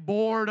would get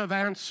bored of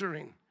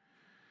answering.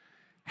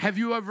 Have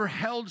you ever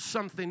held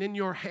something in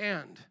your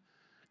hand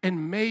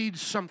and made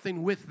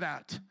something with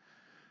that?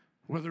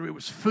 Whether it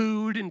was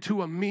food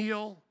into a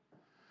meal,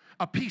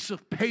 a piece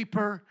of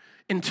paper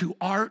into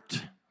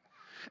art,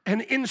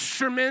 an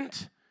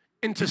instrument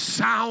into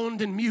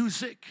sound and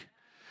music.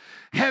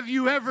 Have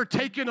you ever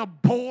taken a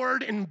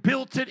board and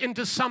built it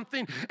into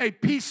something, a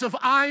piece of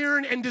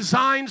iron and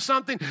designed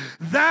something?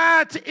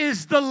 That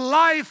is the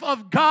life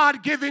of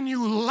God giving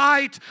you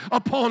light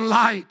upon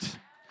light.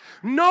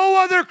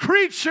 No other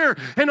creature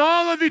in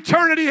all of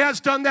eternity has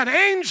done that.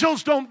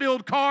 Angels don't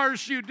build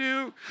cars, you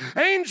do.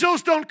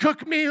 Angels don't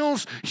cook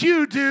meals,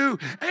 you do.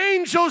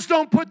 Angels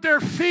don't put their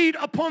feet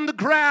upon the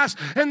grass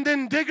and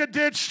then dig a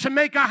ditch to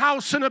make a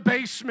house in a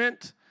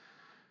basement.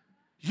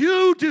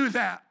 You do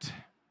that.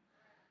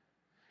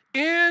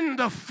 In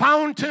the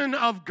fountain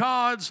of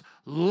God's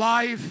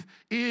life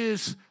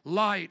is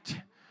light.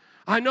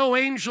 I know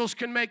angels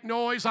can make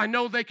noise. I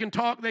know they can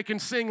talk, they can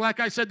sing.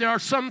 Like I said, there are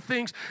some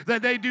things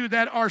that they do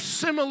that are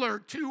similar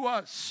to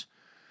us.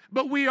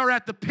 But we are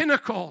at the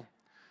pinnacle.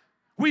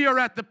 We are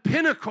at the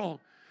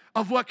pinnacle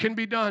of what can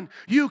be done.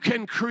 You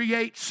can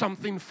create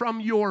something from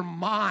your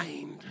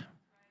mind.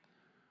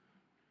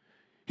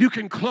 You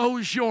can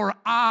close your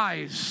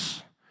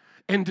eyes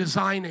and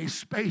design a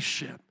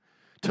spaceship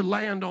to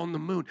land on the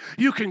moon.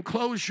 You can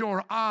close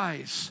your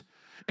eyes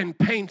and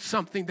paint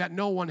something that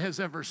no one has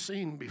ever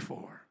seen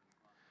before.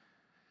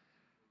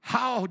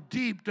 How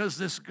deep does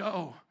this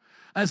go?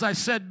 As I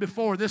said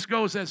before, this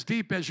goes as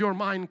deep as your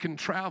mind can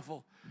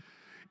travel.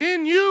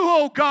 In you,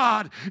 O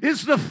God,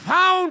 is the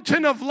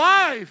fountain of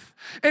life,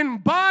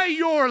 and by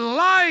your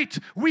light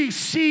we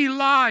see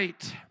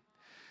light.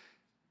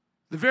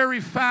 The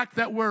very fact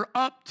that we're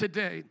up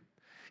today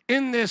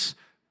in this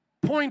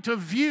point of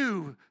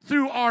view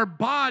through our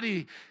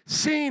body,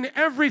 seeing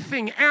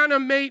everything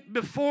animate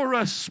before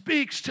us,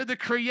 speaks to the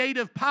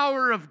creative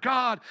power of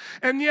God.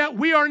 And yet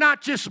we are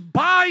not just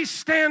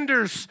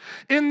bystanders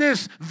in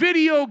this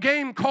video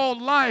game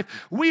called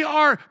life. We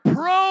are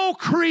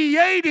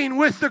procreating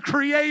with the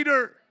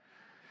Creator.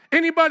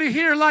 Anybody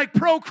here like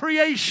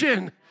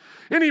procreation?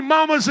 Any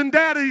mamas and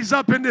daddies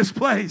up in this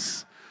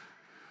place?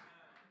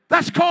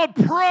 That's called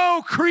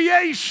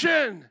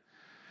procreation.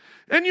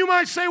 And you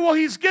might say, well,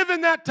 he's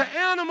given that to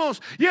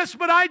animals. Yes,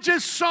 but I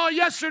just saw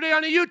yesterday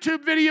on a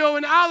YouTube video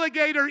an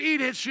alligator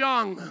eat its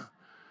young.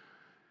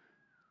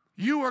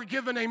 You are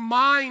given a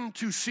mind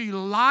to see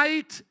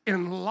light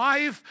in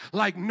life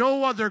like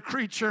no other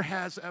creature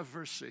has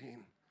ever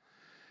seen.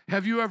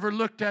 Have you ever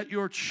looked at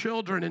your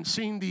children and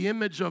seen the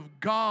image of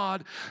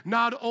God,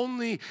 not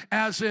only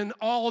as in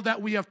all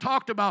that we have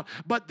talked about,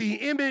 but the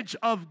image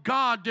of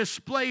God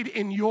displayed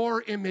in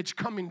your image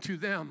coming to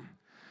them?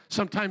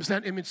 Sometimes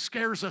that image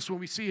scares us when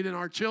we see it in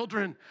our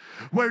children.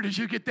 Where did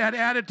you get that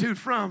attitude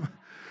from?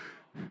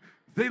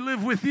 They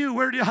live with you.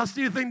 Where else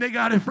do you think they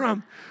got it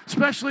from?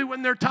 Especially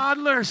when they're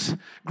toddlers.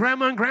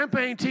 Grandma and grandpa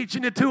ain't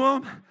teaching it to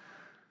them.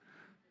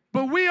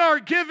 But we are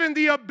given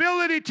the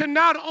ability to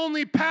not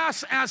only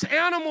pass as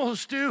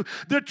animals do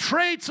the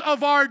traits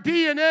of our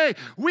DNA,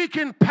 we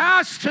can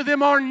pass to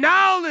them our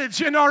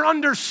knowledge and our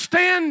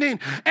understanding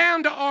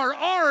and our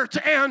art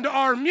and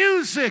our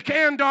music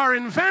and our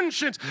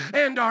inventions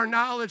and our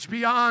knowledge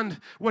beyond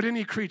what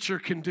any creature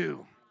can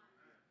do.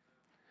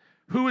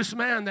 Who is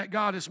man that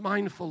God is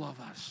mindful of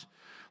us?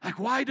 Like,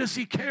 why does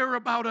he care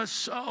about us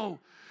so?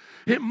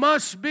 It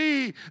must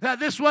be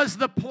that this was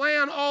the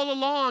plan all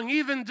along,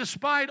 even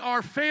despite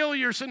our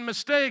failures and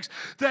mistakes,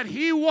 that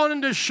he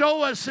wanted to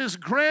show us his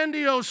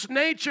grandiose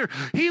nature.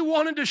 He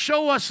wanted to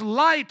show us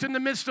light in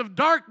the midst of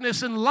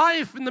darkness and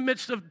life in the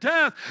midst of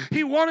death.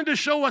 He wanted to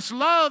show us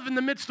love in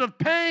the midst of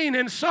pain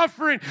and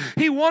suffering.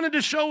 He wanted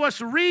to show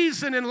us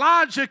reason and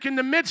logic in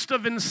the midst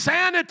of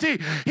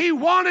insanity. He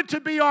wanted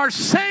to be our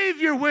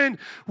Savior when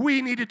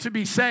we needed to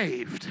be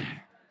saved.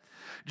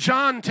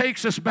 John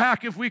takes us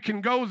back, if we can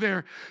go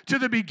there, to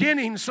the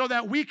beginning so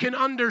that we can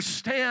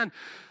understand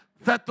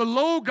that the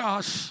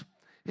Logos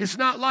is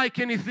not like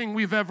anything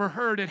we've ever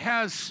heard. It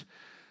has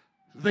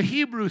the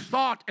Hebrew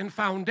thought and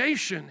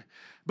foundation,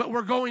 but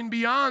we're going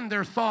beyond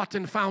their thought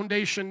and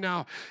foundation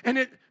now. And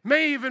it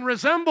may even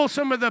resemble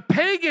some of the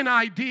pagan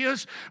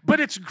ideas, but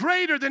it's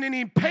greater than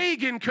any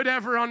pagan could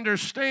ever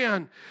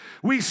understand.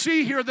 We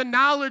see here the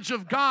knowledge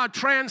of God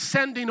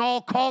transcending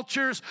all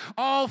cultures,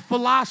 all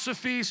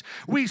philosophies.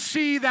 We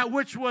see that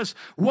which was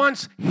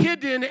once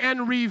hidden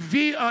and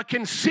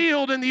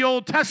concealed in the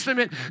Old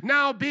Testament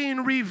now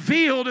being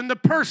revealed in the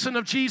person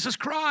of Jesus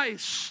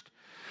Christ.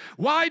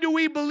 Why do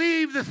we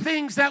believe the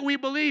things that we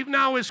believe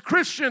now as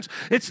Christians?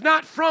 It's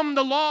not from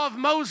the law of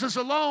Moses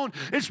alone.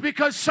 It's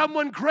because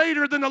someone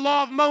greater than the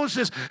law of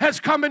Moses has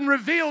come and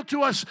revealed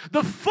to us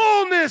the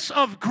fullness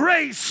of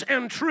grace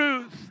and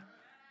truth.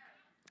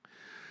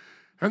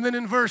 And then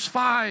in verse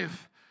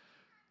 5,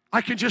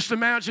 I can just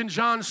imagine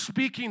John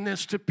speaking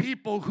this to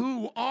people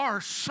who are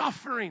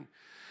suffering.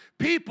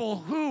 People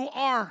who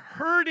are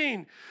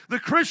hurting. The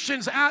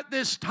Christians at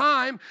this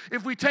time,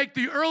 if we take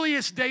the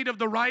earliest date of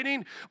the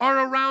writing,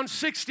 are around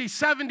 60,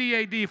 70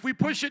 AD. If we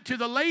push it to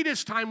the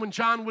latest time when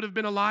John would have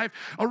been alive,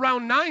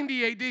 around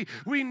 90 AD,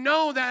 we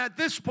know that at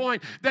this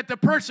point that the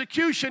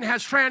persecution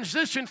has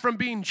transitioned from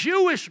being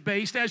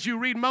Jewish-based, as you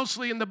read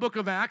mostly in the book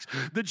of Acts,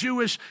 the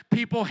Jewish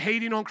people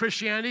hating on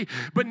Christianity,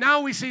 but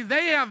now we see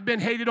they have been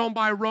hated on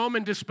by Rome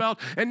and dispelled,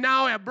 and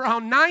now at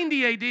around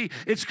 90 AD,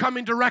 it's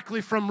coming directly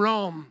from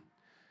Rome,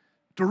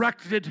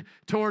 directed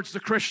towards the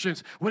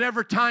Christians.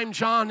 Whatever time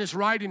John is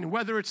writing,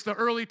 whether it's the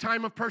early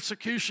time of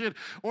persecution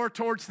or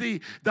towards the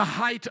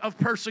height of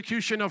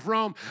persecution of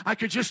Rome, I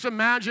could just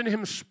imagine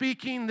him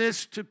speaking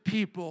this to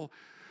people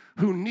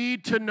who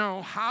need to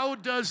know, how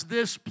does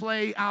this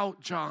play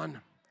out,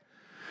 John?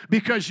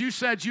 Because you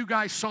said you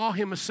guys saw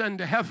him ascend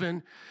to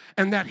heaven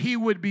and that he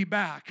would be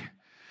back.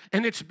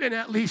 And it's been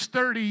at least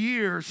 30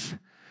 years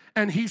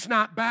and he's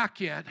not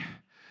back yet.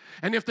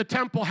 And if the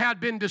temple had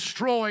been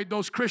destroyed,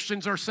 those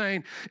Christians are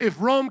saying,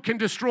 if Rome can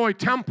destroy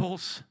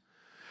temples,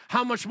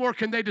 how much more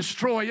can they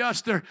destroy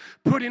us? They're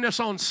putting us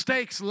on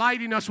stakes,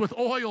 lighting us with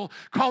oil,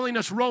 calling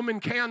us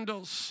Roman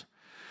candles.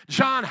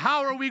 John,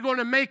 how are we going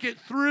to make it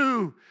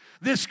through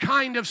this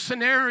kind of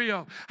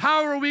scenario?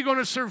 How are we going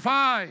to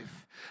survive?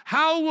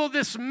 How will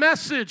this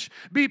message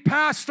be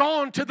passed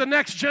on to the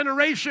next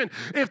generation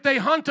if they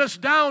hunt us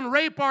down,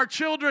 rape our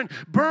children,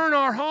 burn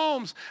our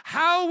homes?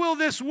 How will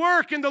this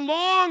work in the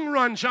long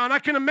run, John? I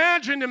can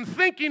imagine him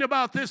thinking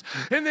about this.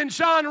 And then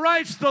John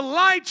writes, the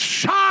light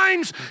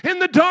shines in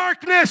the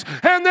darkness,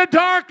 and the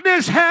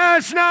darkness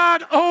has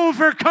not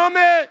overcome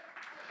it.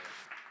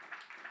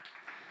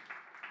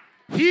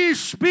 He's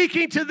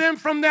speaking to them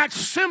from that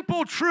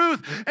simple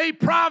truth, a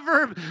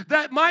proverb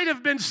that might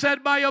have been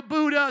said by a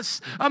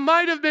Buddhist,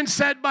 might have been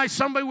said by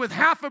somebody with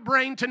half a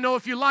brain to know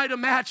if you light a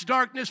match,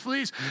 darkness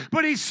flees.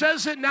 But he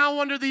says it now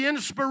under the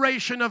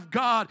inspiration of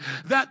God,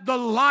 that the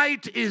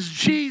light is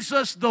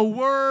Jesus, the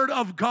Word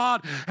of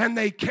God, and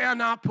they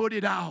cannot put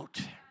it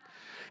out.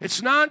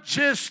 It's not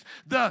just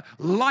the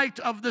light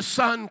of the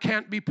sun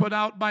can't be put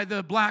out by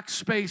the black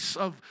space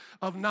of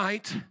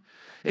night.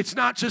 It's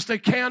not just a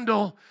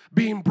candle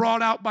being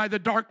brought out by the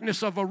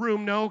darkness of a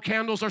room. No,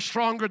 candles are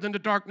stronger than the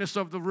darkness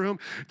of the room.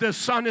 The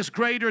sun is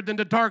greater than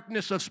the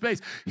darkness of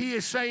space. He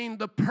is saying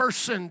the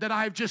person that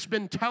I've just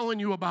been telling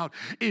you about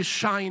is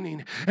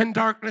shining. And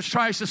darkness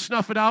tries to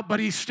snuff it out, but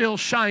he's still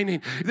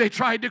shining. They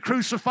tried to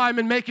crucify him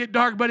and make it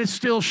dark, but it's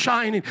still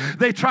shining.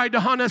 They tried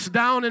to hunt us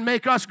down and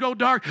make us go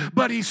dark,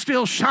 but he's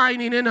still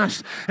shining in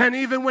us. And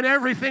even when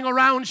everything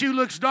around you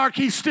looks dark,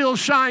 he's still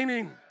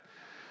shining.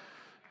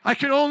 I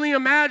can only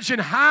imagine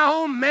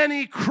how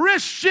many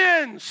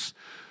Christians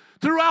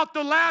throughout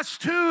the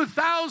last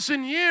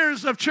 2,000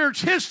 years of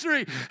church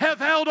history have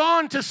held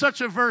on to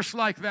such a verse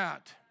like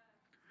that.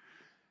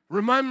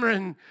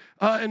 Remembering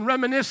and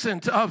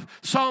reminiscent of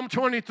Psalm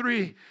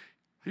 23,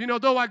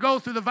 though I go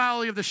through the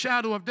valley of the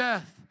shadow of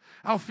death,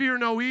 I'll fear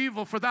no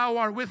evil, for thou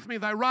art with me,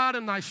 thy rod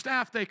and thy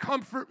staff, they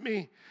comfort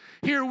me.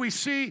 Here we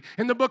see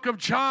in the book of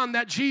John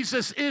that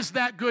Jesus is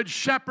that good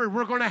shepherd.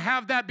 We're going to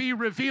have that be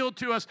revealed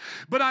to us.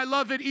 But I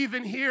love it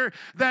even here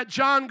that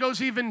John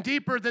goes even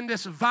deeper than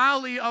this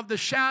valley of the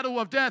shadow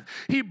of death.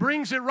 He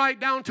brings it right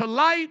down to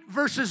light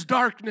versus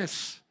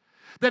darkness.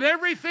 That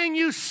everything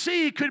you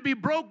see could be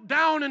broke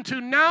down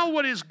into now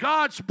what is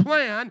God's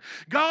plan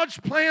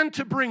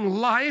to bring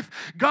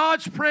life,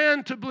 God's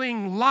plan to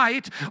bring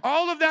light.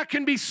 All of that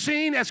can be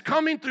seen as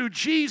coming through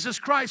Jesus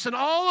Christ and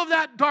all of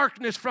that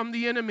darkness from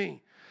the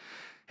enemy.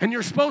 And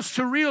you're supposed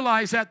to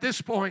realize at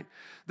this point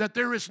that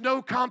there is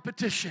no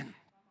competition.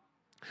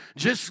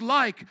 Just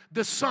like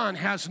the sun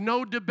has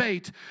no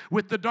debate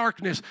with the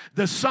darkness,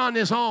 the sun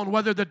is on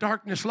whether the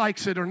darkness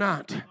likes it or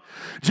not.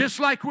 Just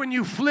like when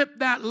you flip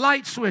that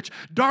light switch,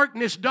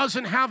 darkness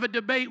doesn't have a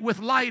debate with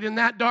light in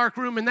that dark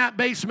room, in that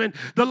basement.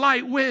 The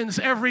light wins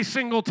every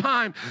single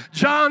time.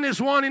 John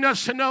is wanting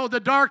us to know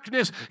the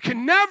darkness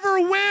can never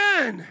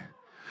win.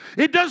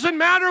 It doesn't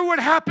matter what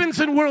happens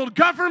in world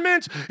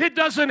government. It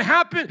doesn't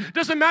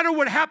matter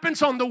what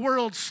happens on the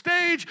world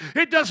stage.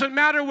 It doesn't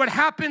matter what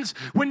happens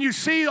when you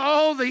see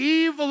all the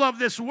evil of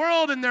this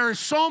world, and there is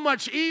so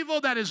much evil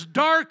that is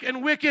dark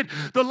and wicked.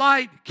 The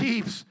light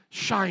keeps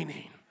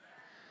shining.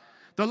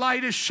 The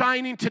light is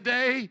shining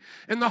today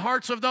in the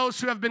hearts of those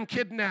who have been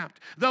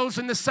kidnapped, those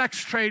in the sex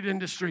trade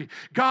industry.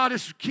 God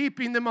is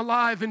keeping them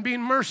alive and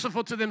being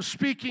merciful to them,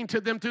 speaking to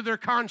them through their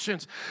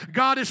conscience.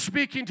 God is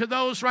speaking to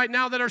those right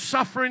now that are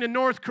suffering in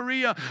North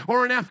Korea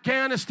or in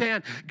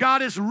Afghanistan.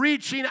 God is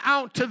reaching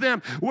out to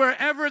them.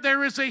 Wherever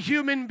there is a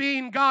human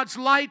being, God's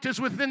light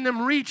is within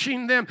them,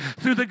 reaching them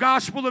through the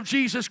gospel of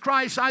Jesus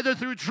Christ, either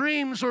through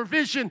dreams or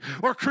vision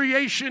or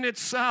creation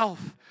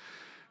itself.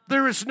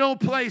 There is no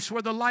place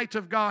where the light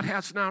of God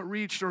has not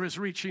reached or is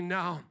reaching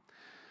now.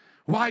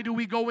 Why do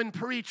we go and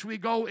preach? We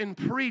go and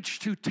preach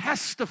to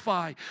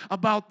testify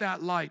about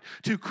that light,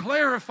 to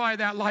clarify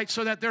that light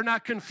so that they're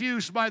not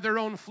confused by their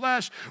own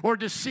flesh or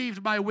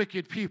deceived by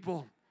wicked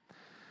people.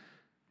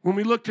 When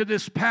we look to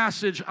this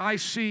passage, I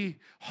see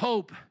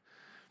hope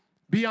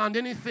beyond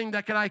anything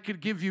that I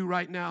could give you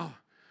right now,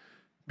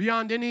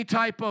 beyond any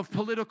type of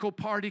political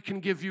party can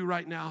give you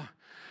right now.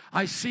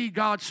 I see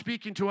God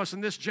speaking to us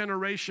in this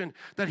generation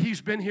that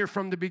He's been here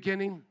from the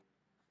beginning,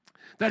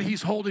 that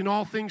He's holding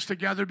all things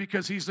together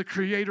because He's the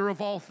creator of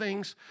all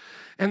things,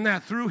 and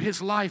that through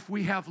His life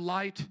we have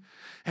light,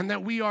 and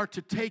that we are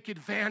to take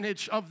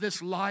advantage of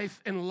this life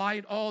and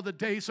light all the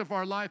days of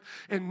our life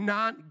and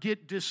not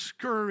get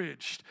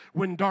discouraged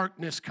when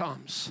darkness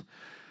comes.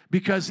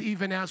 Because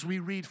even as we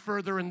read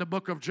further in the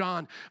book of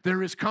John,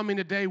 there is coming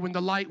a day when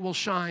the light will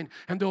shine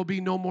and there will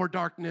be no more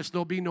darkness, there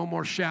will be no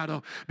more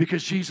shadow,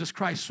 because Jesus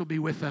Christ will be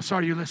with us.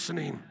 Are you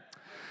listening?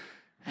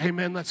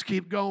 Amen. Let's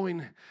keep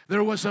going.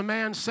 There was a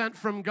man sent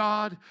from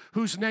God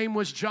whose name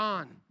was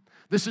John.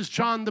 This is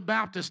John the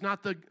Baptist,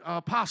 not the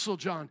Apostle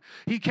John.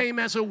 He came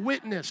as a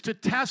witness to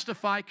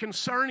testify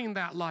concerning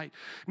that light.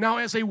 Now,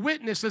 as a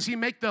witness, does he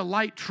make the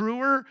light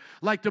truer?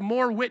 Like the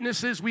more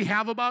witnesses we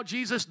have about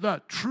Jesus,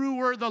 the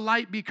truer the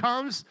light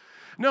becomes?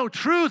 No,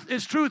 truth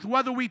is truth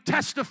whether we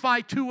testify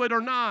to it or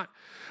not.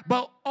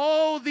 But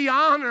oh, the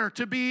honor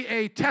to be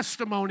a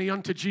testimony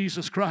unto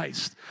Jesus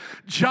Christ.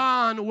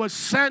 John was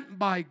sent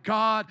by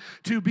God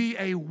to be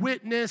a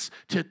witness,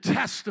 to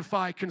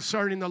testify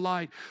concerning the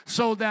light,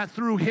 so that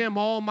through him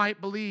all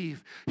might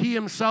believe. He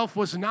himself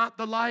was not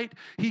the light.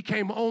 He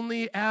came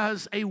only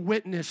as a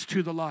witness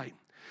to the light.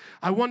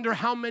 I wonder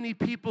how many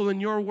people in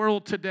your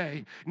world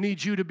today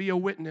need you to be a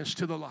witness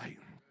to the light.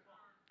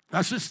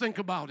 Let's just think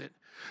about it.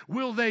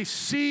 Will they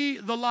see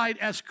the light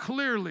as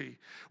clearly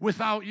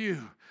without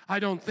you? I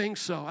don't think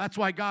so. That's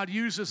why God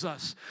uses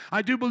us.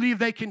 I do believe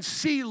they can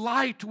see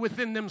light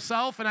within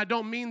themselves, and I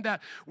don't mean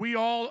that we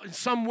all in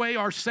some way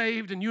are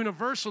saved in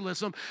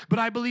universalism, but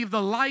I believe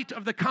the light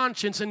of the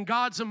conscience in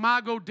God's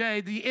Imago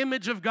Dei, the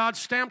image of God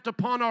stamped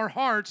upon our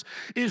hearts,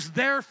 is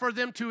there for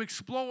them to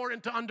explore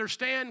and to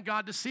understand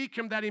God, to seek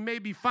Him that He may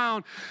be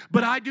found.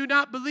 But I do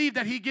not believe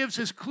that He gives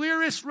His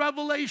clearest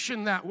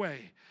revelation that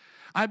way.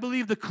 I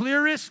believe the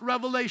clearest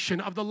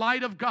revelation of the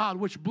light of God,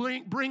 which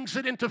brings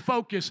it into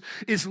focus,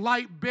 is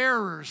light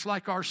bearers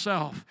like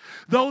ourselves.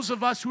 Those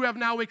of us who have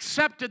now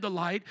accepted the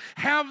light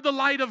have the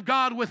light of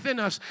God within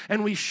us,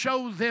 and we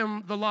show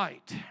them the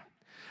light.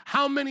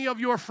 How many of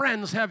your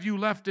friends have you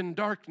left in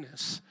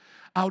darkness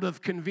out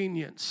of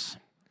convenience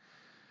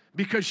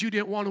because you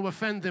didn't want to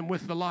offend them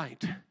with the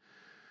light?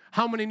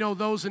 How many know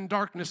those in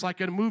darkness,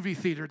 like in a movie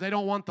theater, they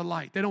don't want the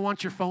light. They don't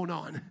want your phone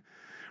on.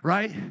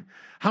 Right?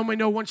 How many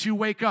know once you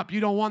wake up, you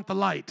don't want the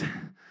light?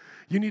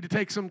 You need to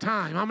take some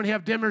time. How many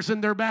have dimmers in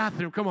their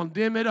bathroom? Come on,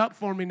 dim it up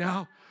for me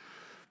now.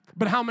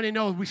 But how many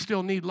know we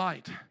still need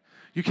light?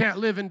 You can't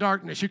live in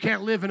darkness. You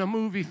can't live in a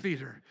movie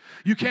theater.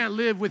 You can't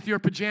live with your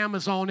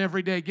pajamas on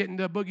every day, getting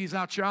the boogies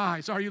out your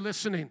eyes. Are you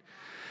listening?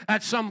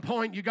 At some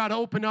point, you got to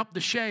open up the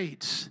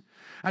shades.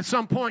 At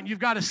some point, you've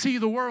got to see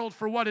the world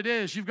for what it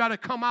is. You've got to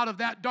come out of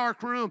that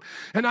dark room.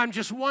 And I'm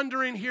just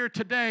wondering here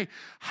today,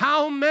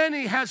 how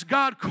many has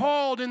God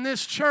called in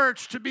this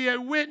church to be a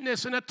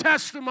witness and a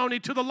testimony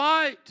to the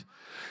light?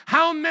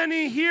 How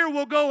many here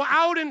will go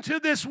out into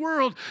this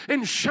world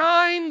and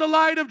shine the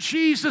light of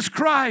Jesus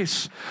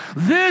Christ?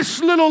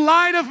 This little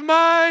light of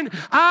mine,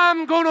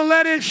 I'm going to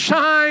let it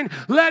shine.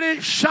 Let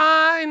it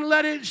shine,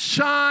 let it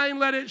shine,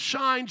 let it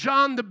shine.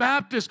 John the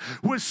Baptist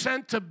was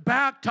sent to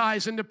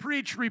baptize and to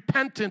preach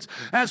repentance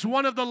as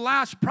one of the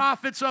last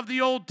prophets of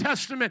the Old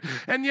Testament,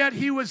 and yet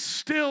he was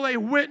still a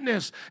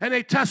witness and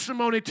a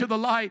testimony to the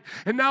light.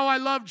 And now I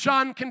love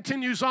John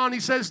continues on. He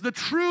says, the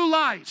true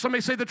light,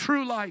 somebody say the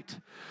true light.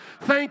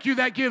 Thank you,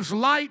 that gives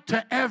light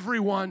to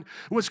everyone,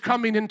 was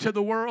coming into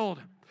the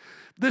world.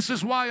 This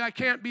is why I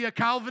can't be a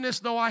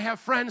Calvinist, though I have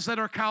friends that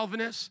are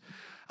Calvinists.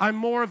 I'm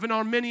more of an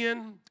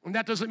Arminian, and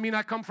that doesn't mean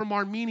I come from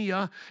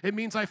Armenia. It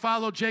means I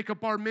follow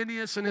Jacob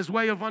Arminius and his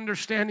way of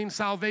understanding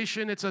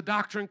salvation. It's a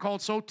doctrine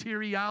called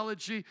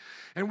soteriology,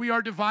 and we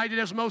are divided,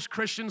 as most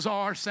Christians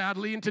are,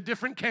 sadly, into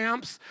different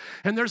camps.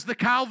 And there's the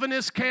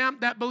Calvinist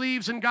camp that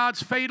believes in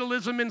God's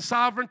fatalism and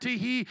sovereignty.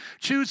 He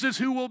chooses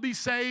who will be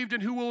saved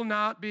and who will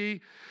not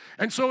be.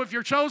 And so if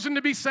you're chosen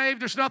to be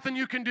saved, there's nothing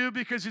you can do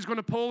because He's going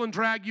to pull and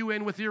drag you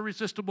in with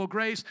irresistible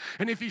grace.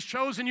 And if He's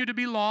chosen you to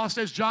be lost,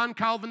 as John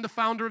Calvin, the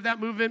founder of that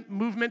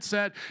movement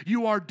said,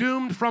 you are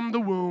doomed from the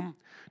womb.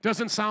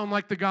 Doesn't sound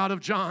like the God of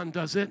John,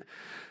 does it?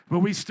 But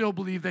we still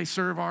believe they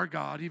serve our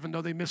God, even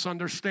though they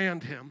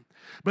misunderstand Him.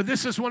 But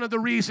this is one of the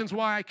reasons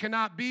why I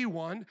cannot be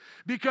one,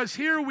 because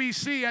here we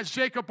see, as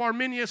Jacob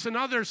Arminius and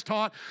others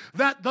taught,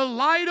 that the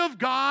light of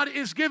God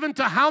is given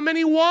to how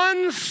many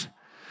ones?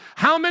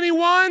 How many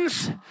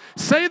ones?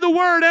 Say the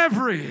word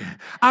every.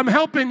 I'm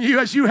helping you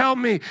as you help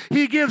me.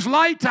 He gives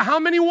light to how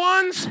many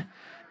ones?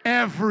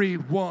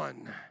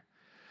 Everyone.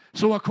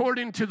 So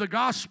according to the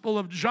Gospel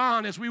of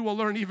John, as we will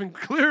learn even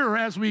clearer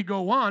as we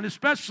go on,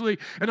 especially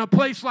in a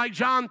place like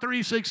John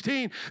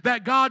 3:16,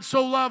 that God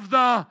so loved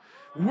the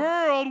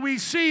world, we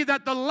see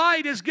that the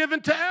light is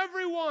given to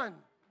everyone,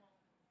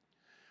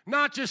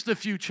 not just a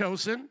few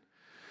chosen.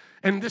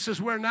 And this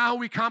is where now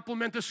we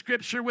complement the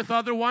Scripture with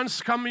other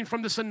ones coming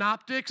from the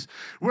Synoptics,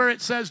 where it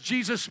says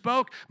Jesus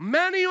spoke,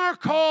 many are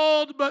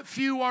called, but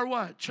few are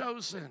what?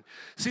 Chosen.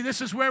 See,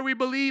 this is where we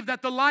believe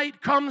that the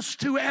light comes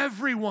to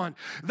everyone,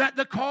 that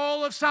the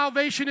call of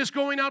salvation is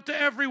going out to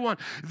everyone.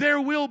 There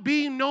will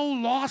be no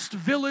lost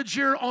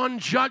villager on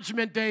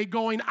Judgment Day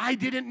going, I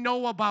didn't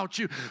know about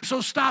you,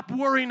 so stop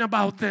worrying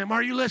about them.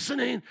 Are you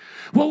listening?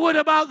 Well, what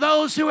about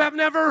those who have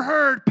never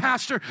heard,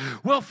 Pastor?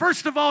 Well,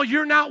 first of all,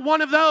 you're not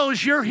one of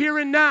those. You're here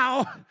and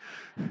now.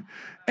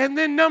 And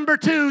then number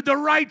two, the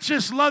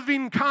righteous,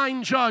 loving,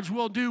 kind judge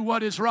will do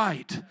what is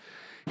right.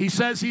 He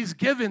says He's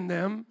given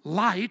them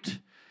light.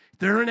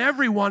 They're in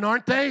everyone,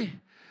 aren't they?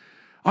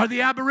 Are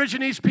the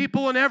Aborigines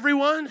people in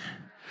everyone?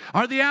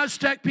 Are the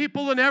Aztec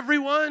people in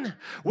everyone?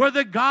 Were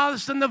the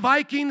Goths and the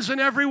Vikings in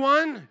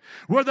everyone?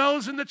 Were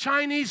those in the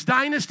Chinese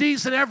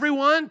dynasties in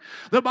everyone?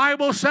 The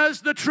Bible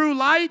says the true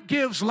light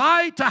gives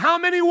light to how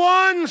many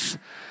ones?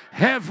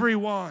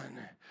 Everyone.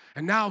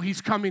 And now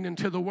He's coming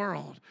into the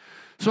world.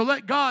 So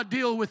let God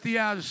deal with the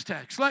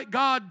Aztecs. Let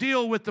God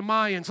deal with the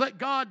Mayans. Let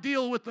God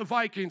deal with the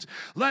Vikings.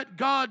 Let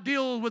God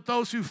deal with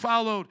those who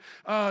followed,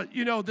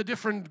 the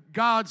different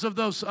gods of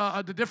those,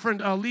 the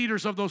different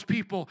leaders of those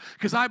people,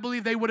 because I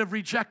believe they would have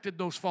rejected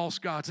those false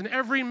gods. And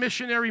every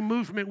missionary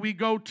movement we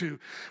go to,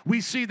 we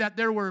see that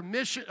there were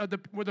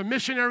where the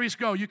missionaries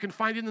go. You can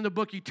find it in the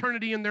book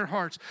Eternity in Their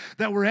Hearts,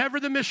 that wherever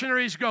the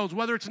missionaries goes,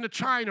 whether it's into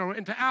China or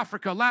into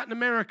Africa, Latin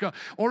America,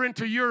 or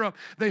into Europe,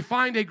 they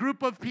find a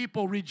group of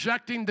people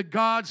rejecting the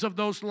gods of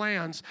those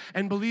lands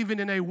and believing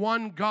in a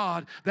one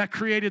God that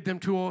created them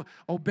to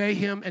obey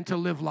him and to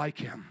live like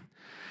him.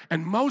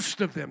 And most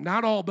of them,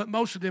 not all, but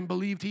most of them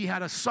believed he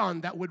had a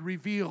son that would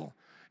reveal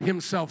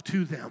himself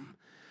to them.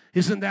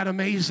 Isn't that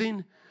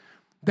amazing?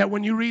 That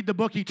when you read the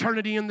book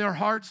Eternity in Their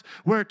Hearts,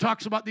 where it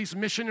talks about these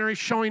missionaries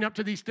showing up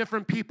to these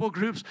different people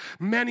groups,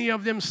 many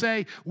of them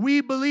say, we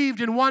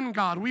believed in one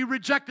God. We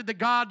rejected the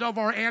God of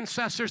our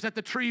ancestors, that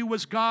the tree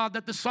was God,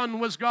 that the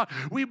sun was God.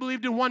 We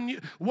believed in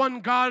one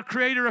God,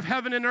 creator of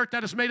heaven and earth,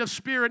 that is made of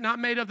spirit, not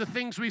made of the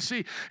things we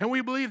see. And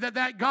we believed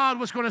that God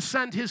was going to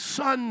send his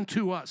son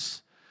to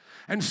us.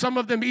 And some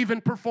of them even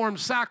performed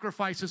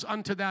sacrifices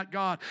unto that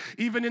God.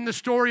 Even in the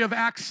story of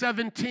Acts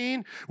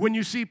 17, when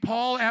you see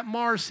Paul at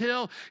Mars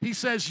Hill, he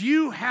says,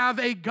 you have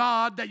a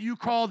God that you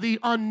call the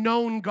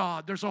unknown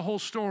God. There's a whole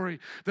story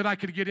that I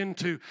could get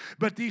into.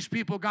 But these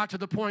people got to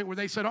the point where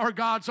they said, our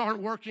gods aren't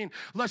working.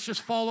 Let's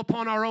just fall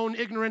upon our own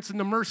ignorance and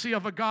the mercy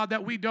of a God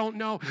that we don't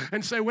know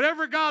and say,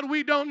 whatever God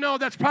we don't know,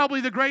 that's probably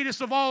the greatest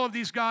of all of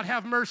these, God,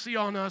 have mercy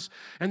on us.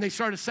 And they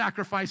started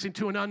sacrificing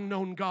to an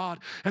unknown God.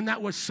 And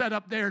that was set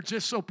up there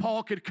just so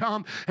Paul could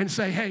come and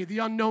say, hey, the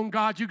unknown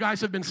God you guys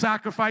have been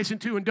sacrificing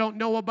to and don't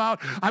know about,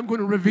 I'm going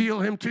to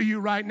reveal him to you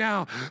right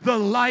now. The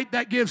light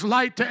that gives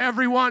light to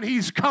everyone,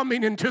 he's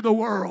coming into the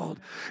world.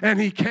 And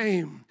he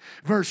came.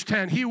 Verse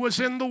 10, he was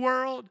in the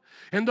world,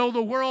 and though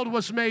the world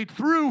was made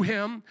through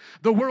him,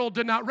 the world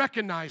did not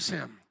recognize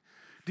him.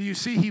 Do you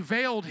see? He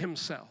veiled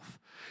himself.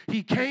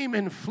 He came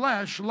in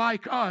flesh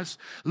like us,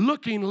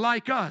 looking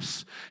like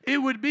us. It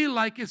would be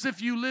like as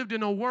if you lived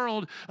in a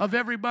world of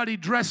everybody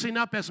dressing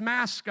up as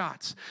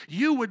mascots.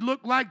 You would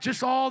look like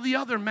just all the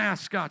other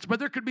mascots, but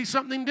there could be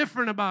something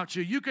different about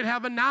you. You could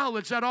have a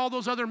knowledge that all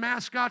those other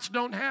mascots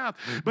don't have,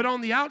 but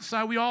on the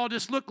outside, we all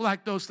just look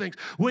like those things.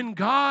 When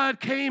God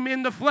came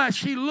in the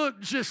flesh, he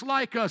looked just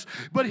like us,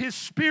 but his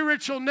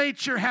spiritual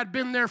nature had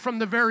been there from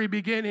the very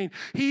beginning.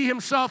 He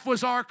himself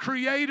was our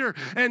creator,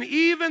 and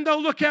even though,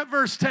 look at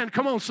verse 10,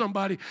 come on,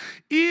 somebody.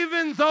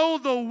 Even though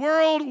the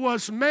world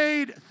was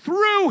made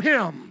through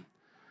him,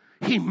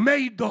 he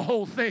made the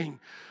whole thing.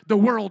 The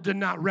world did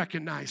not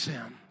recognize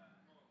him.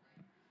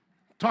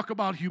 Talk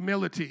about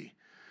humility.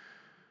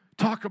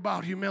 Talk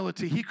about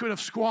humility. He could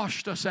have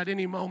squashed us at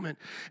any moment,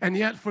 and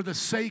yet for the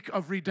sake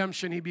of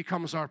redemption, he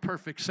becomes our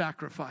perfect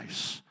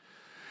sacrifice.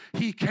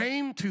 He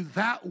came to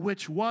that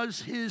which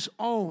was his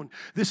own.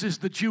 This is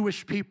the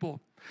Jewish people.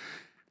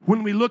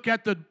 When we look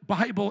at the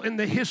Bible and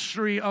the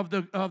history of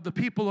the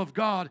people of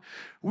God,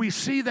 we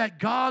see that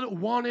God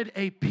wanted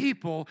a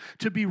people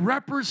to be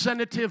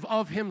representative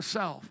of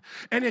himself.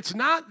 And it's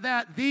not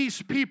that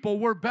these people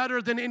were better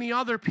than any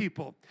other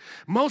people.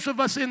 Most of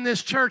us in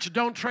this church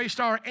don't trace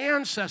our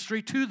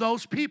ancestry to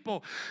those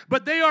people,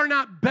 but they are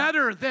not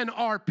better than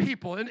our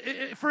people. And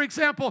for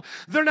example,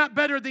 they're not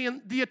better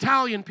than the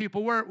Italian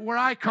people where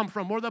I come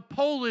from, or the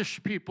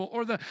Polish people,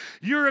 or the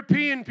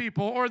European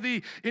people, or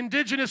the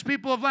indigenous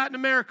people of Latin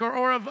America,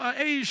 or of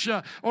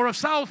Asia, or of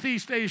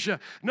Southeast Asia.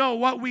 No,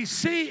 what we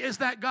see is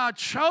that God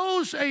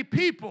chose a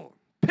people,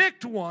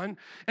 picked one,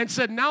 and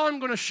said, now I'm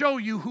going to show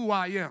you who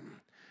I am.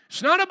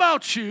 It's not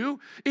about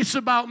you, it's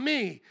about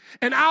me.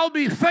 And I'll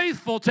be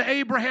faithful to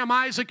Abraham,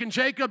 Isaac, and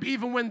Jacob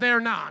even when they're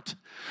not.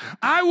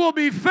 I will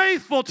be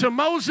faithful to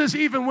Moses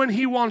even when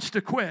he wants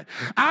to quit.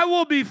 I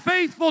will be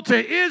faithful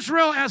to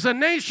Israel as a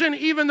nation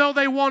even though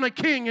they want a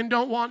king and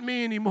don't want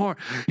me anymore.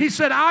 He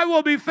said, I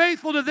will be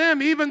faithful to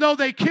them even though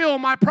they kill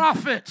my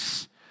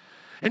prophets.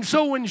 And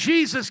so when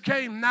Jesus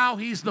came, now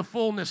he's the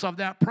fullness of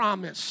that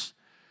promise.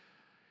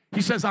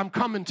 He says, I'm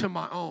coming to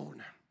my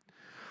own.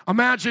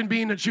 Imagine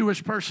being a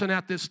Jewish person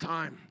at this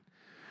time.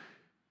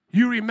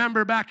 You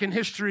remember back in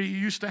history, you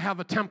used to have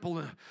a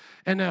temple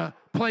and a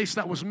place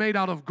that was made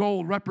out of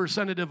gold,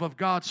 representative of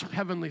God's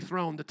heavenly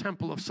throne, the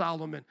Temple of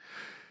Solomon.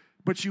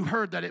 But you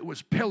heard that it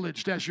was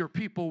pillaged as your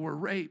people were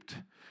raped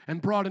and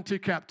brought into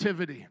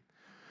captivity.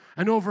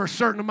 And over a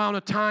certain amount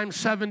of time,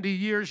 70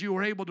 years, you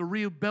were able to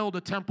rebuild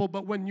a temple.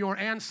 But when your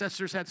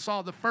ancestors had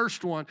saw the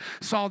first one,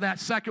 saw that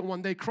second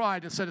one, they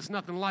cried and said, it's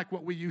nothing like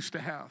what we used to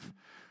have.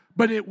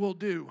 But it will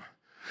do.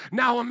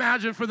 Now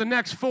imagine for the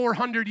next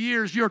 400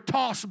 years, you're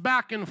tossed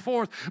back and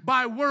forth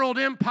by world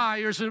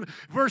empires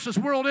versus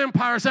world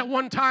empires. At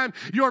one time,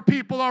 your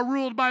people are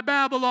ruled by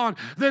Babylon.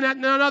 Then at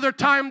another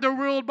time, they're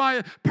ruled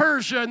by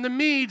Persia and the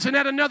Medes. And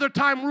at another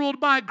time,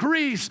 ruled by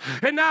Greece.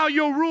 And now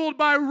you're ruled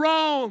by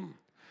Rome.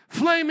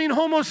 Flaming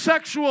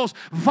homosexuals,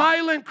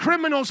 violent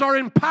criminals are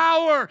in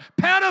power.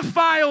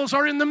 Pedophiles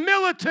are in the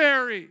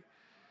military.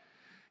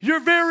 Your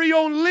very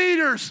own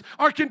leaders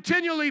are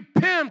continually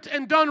pimped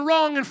and done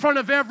wrong in front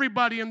of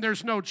everybody, and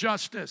there's no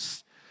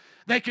justice.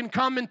 They can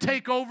come and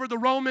take over the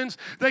Romans.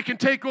 They can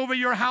take over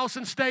your house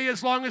and stay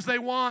as long as they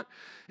want.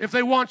 If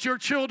they want your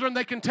children,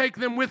 they can take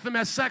them with them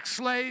as sex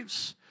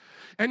slaves.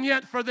 And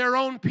yet, for their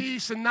own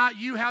peace and not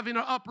you having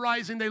an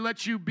uprising, they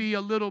let you be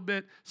a little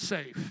bit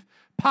safe.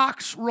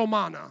 Pax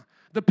Romana,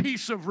 the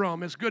peace of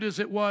Rome, as good as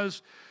it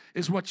was,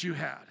 is what you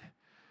had.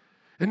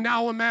 And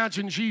now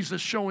imagine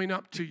Jesus showing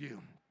up to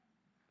you.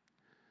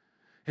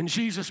 And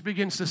Jesus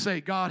begins to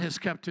say, God has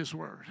kept his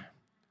word.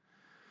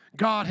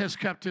 God has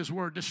kept his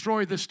word.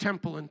 Destroy this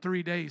temple in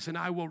 3 days and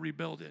I will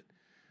rebuild it.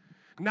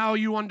 Now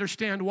you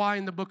understand why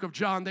in the book of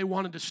John they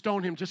wanted to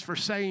stone him just for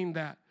saying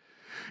that.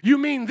 You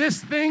mean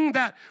this thing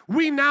that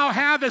we now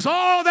have is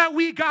all that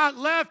we got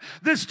left?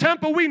 This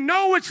temple, we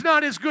know it's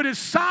not as good as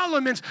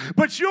Solomon's,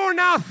 but you're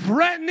now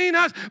threatening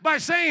us by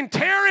saying,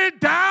 tear it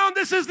down.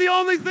 This is the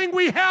only thing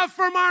we have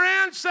from our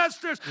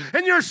ancestors.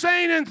 And you're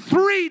saying in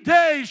 3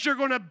 days you're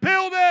going to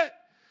build it.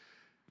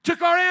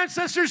 Took our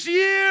ancestors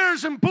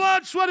years and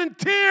blood, sweat, and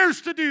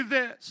tears to do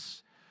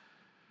this.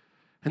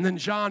 And then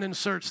John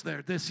inserts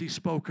there, this he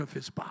spoke of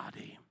his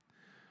body.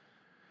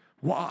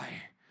 Why?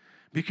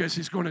 Because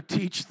he's going to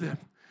teach them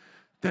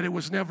that it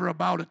was never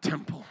about a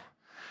temple.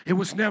 It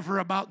was never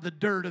about the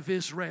dirt of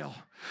Israel.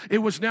 It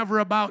was never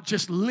about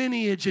just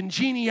lineage and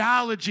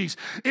genealogies.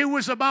 It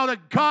was about a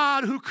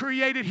God who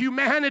created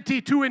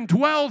humanity to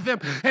indwell them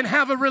and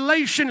have a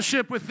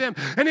relationship with them.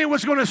 And it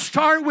was going to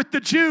start with the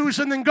Jews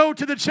and then go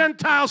to the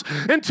Gentiles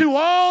until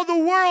all the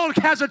world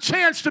has a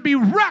chance to be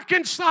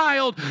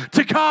reconciled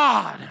to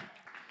God.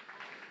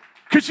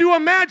 Could you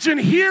imagine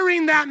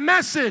hearing that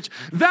message?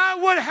 That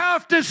would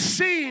have to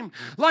seem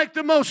like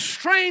the most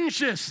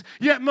strangest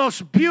yet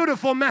most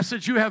beautiful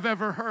message you have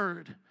ever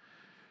heard.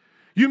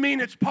 You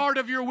mean it's part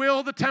of your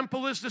will the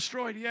temple is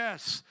destroyed?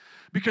 Yes,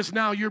 because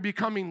now you're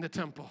becoming the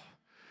temple.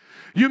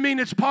 You mean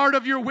it's part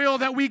of your will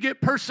that we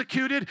get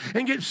persecuted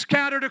and get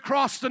scattered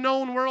across the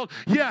known world?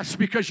 Yes,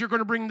 because you're going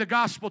to bring the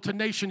gospel to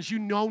nations you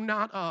know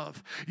not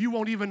of. You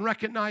won't even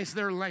recognize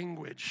their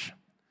language.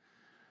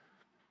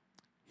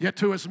 Yet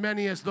to as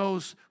many as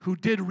those who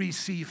did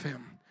receive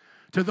him,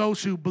 to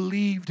those who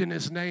believed in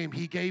his name,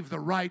 he gave the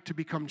right to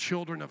become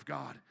children of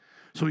God.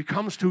 So he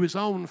comes to his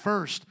own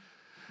first,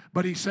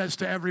 but he says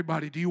to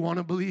everybody, do you want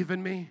to believe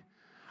in me?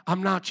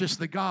 I'm not just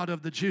the God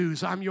of the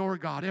Jews. I'm your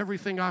God.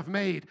 Everything I've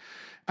made,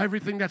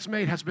 everything that's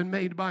made has been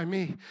made by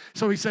me.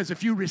 So he says,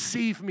 if you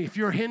receive me, if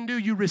you're Hindu,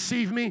 you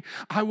receive me,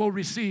 I will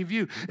receive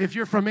you. If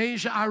you're from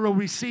Asia, I will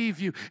receive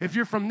you. If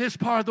you're from this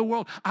part of the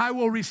world, I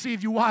will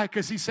receive you. Why?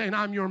 Because he's saying,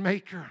 I'm your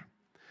maker.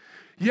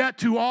 Yet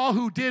to all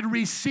who did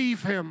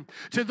receive him,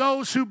 to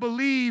those who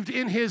believed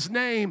in his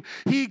name,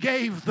 he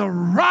gave the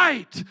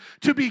right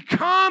to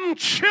become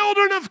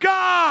children of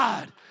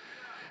God.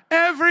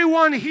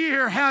 Everyone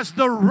here has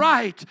the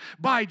right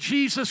by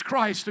Jesus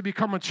Christ to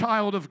become a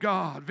child of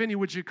God. Vinny,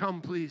 would you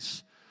come,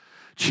 please?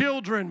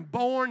 Children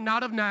born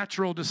not of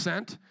natural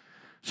descent.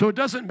 So it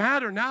doesn't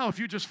matter now if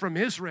you're just from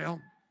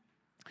Israel.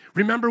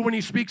 Remember when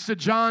he speaks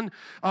to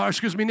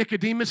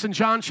Nicodemus in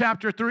John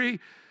chapter 3?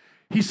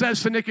 He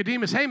says to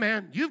Nicodemus, hey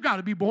man, you've got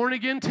to be born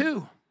again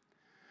too.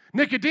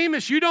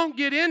 Nicodemus, you don't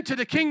get into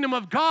the kingdom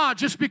of God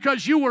just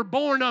because you were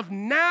born of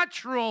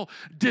natural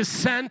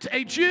descent,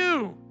 a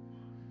Jew.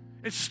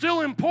 It's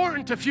still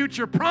important to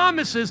future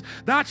promises.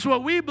 That's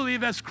what we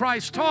believe as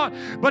Christ taught.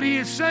 But he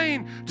is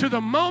saying to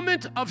the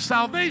moment of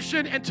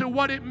salvation and to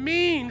what it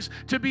means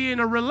to be in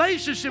a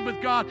relationship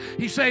with God,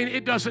 he's saying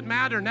it doesn't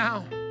matter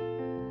now.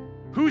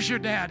 Who's your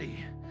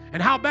daddy?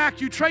 And how back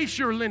you trace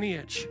your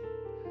lineage.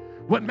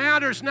 What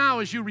matters now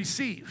is you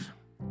receive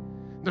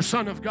the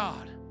Son of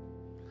God.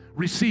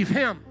 Receive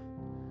him,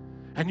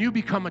 and you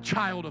become a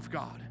child of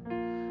God.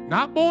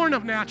 Not born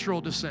of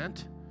natural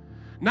descent,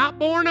 not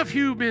born of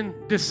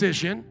human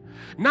decision,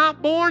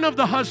 not born of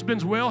the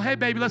husband's will. Hey,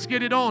 baby, let's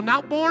get it on.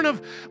 Not born of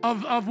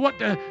what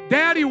the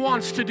daddy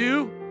wants to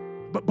do,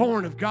 but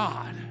born of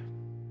God.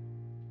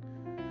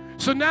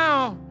 So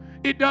now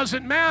it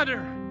doesn't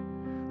matter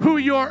who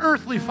your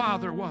earthly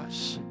father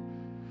was,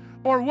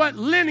 or what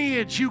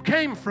lineage you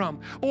came from,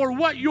 or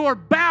what your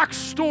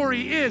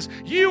backstory is.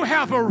 You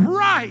have a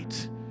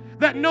right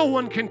that no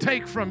one can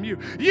take from you.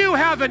 You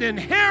have an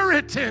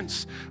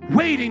inheritance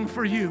waiting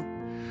for you.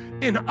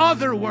 In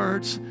other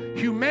words,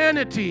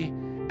 humanity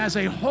as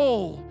a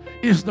whole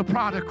is the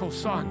prodigal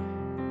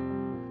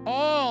son.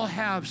 All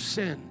have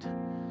sinned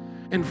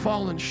and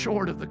fallen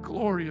short of the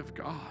glory of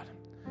God.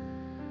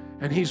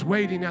 And he's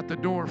waiting at the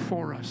door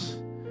for us,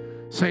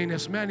 saying,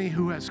 as many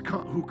who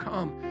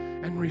come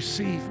and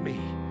receive me,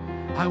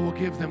 I will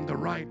give them the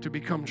right to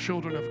become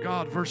children of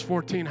God. Verse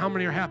 14, how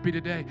many are happy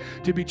today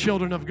to be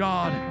children of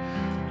God?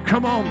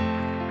 Come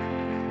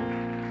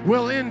on.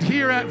 We'll end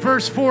here at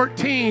verse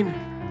 14.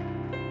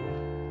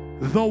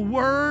 The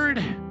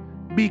Word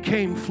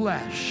became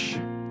flesh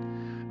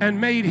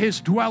and made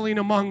his dwelling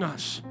among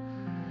us.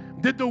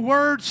 Did the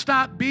Word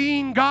stop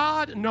being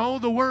God? No,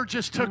 the Word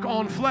just took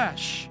on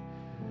flesh.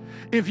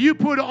 If you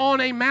put on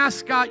a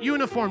mascot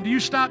uniform, do you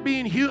stop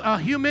being a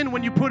human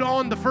when you put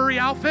on the furry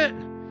outfit?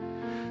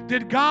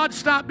 Did God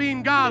stop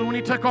being God when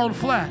he took on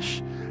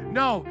flesh?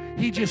 No,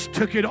 he just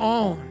took it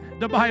on,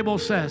 the Bible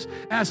says,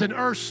 as an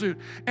earth suit.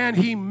 And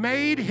he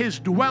made his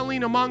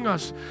dwelling among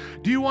us.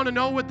 Do you want to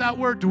know what that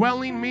word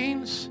dwelling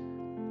means?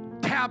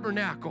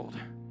 Tabernacled.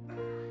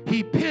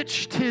 He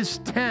pitched his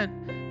tent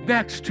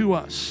next to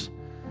us.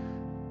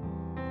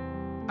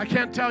 I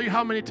can't tell you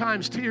how many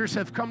times tears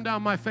have come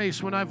down my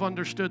face when I've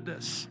understood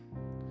this.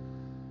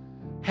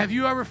 Have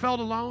you ever felt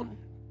alone?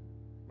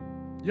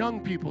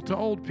 Young people to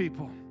old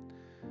people.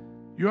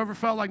 You ever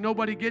felt like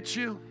nobody gets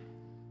you?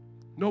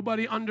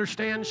 Nobody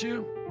understands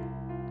you?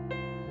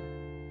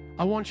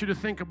 I want you to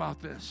think about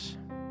this.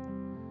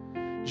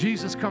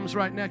 Jesus comes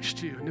right next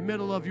to you in the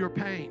middle of your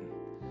pain,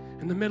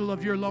 in the middle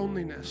of your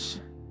loneliness.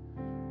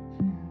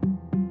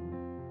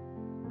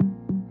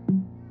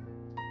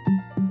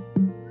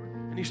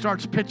 And he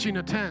starts pitching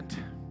a tent.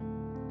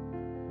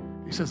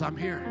 He says, I'm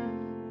here.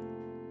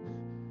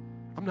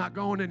 I'm not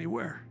going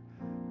anywhere.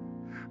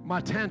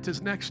 My tent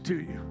is next to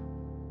you.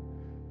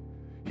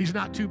 He's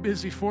not too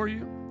busy for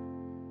you.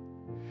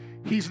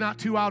 He's not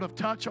too out of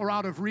touch or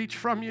out of reach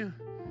from you.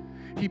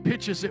 He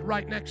pitches it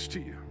right next to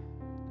you.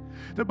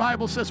 The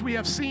Bible says we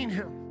have seen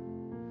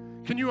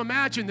him. Can you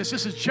imagine this?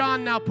 This is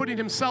John now putting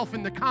himself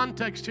in the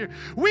context here.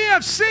 We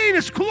have seen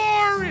his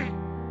glory.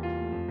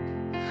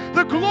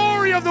 The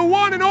glory of the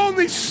one and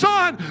only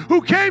Son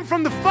who came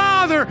from the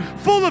Father,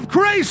 full of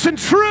grace and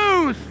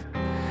truth.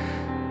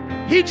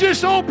 He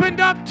just opened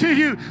up to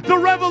you the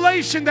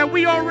revelation that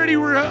we already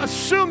were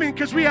assuming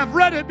because we have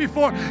read it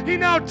before. He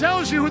now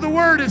tells you who the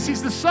Word is.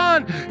 He's the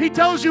Son. He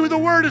tells you who the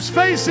Word is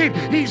facing.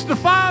 He's the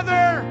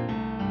Father.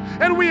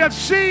 And we have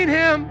seen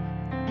him.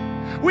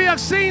 We have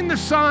seen the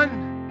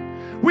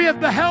Son. We have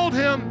beheld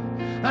him.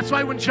 That's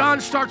why when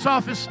John starts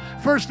off his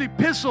first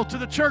epistle to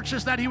the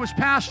churches that he was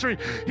pastoring,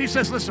 he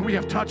says, listen, we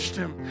have touched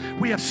him.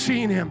 We have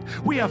seen him.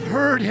 We have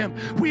heard him.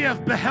 We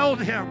have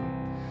beheld him.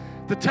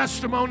 The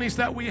testimonies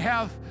that we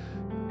have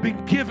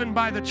been given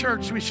by the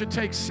church we should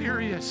take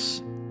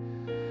serious.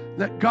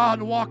 That God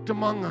walked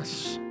among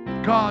us,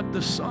 God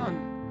the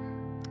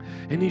Son,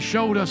 and he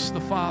showed us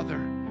the Father.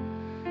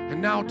 And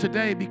now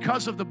today,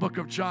 because of the book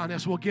of John,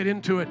 as we'll get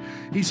into it,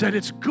 he said,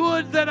 it's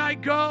good that I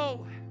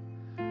go.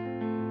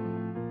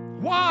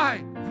 Why?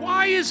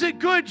 Why is it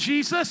good,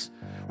 Jesus?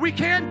 We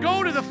can't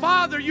go to the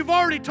Father. You've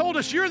already told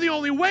us you're the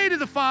only way to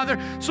the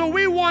Father, so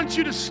we want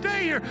you to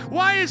stay here.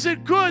 Why is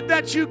it good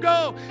that you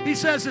go? He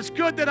says, it's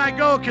good that I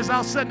go because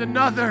I'll send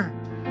another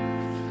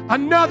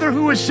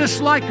who is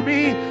just like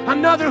me,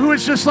 another who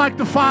is just like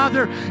the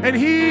Father, and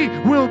he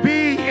will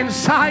be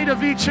inside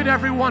of each and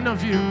every one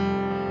of you.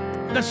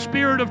 The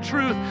Spirit of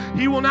truth.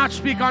 He will not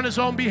speak on his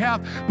own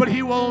behalf, but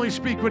he will only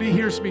speak what he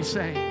hears me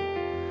say.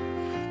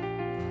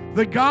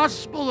 The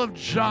Gospel of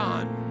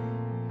John,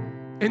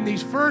 in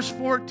these first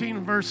 14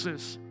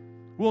 verses,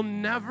 will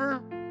never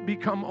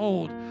become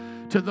old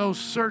to those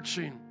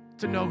searching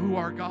to know who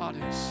our God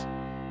is,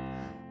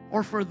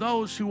 or for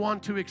those who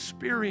want to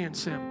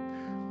experience him.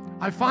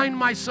 I find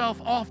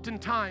myself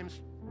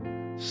oftentimes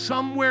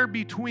somewhere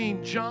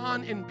between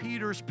John and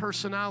Peter's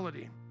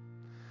personality.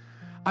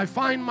 I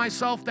find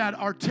myself that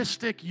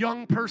artistic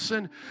young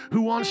person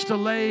who wants to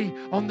lay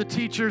on the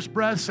teacher's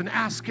breast and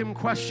ask him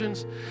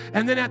questions.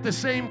 And then at the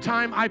same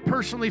time, I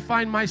personally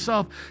find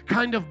myself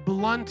kind of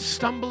blunt,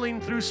 stumbling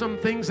through some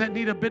things that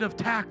need a bit of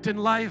tact in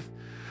life.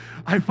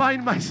 I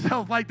find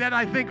myself like that.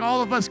 I think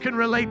all of us can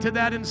relate to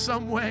that in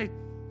some way.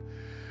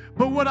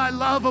 But what I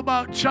love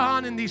about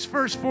John in these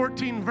first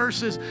 14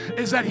 verses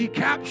is that he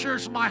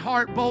captures my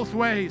heart both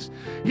ways.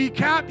 He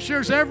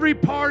captures every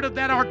part of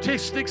that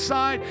artistic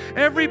side,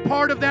 every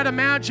part of that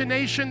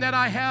imagination that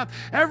I have,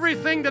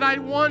 everything that I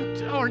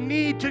want or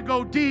need to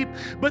go deep,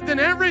 but then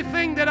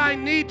everything that I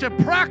need to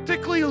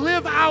practically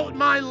live out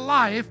my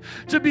life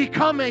to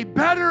become a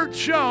better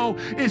Joe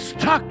is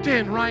tucked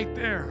in right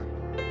there.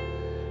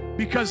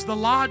 Because the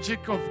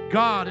logic of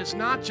God is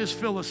not just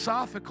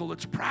philosophical,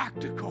 it's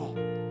practical.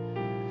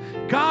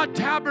 God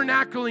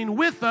tabernacling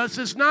with us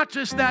is not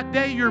just that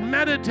day you're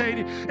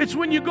meditating. It's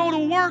when you go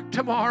to work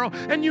tomorrow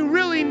and you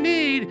really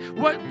need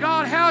what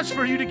God has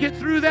for you to get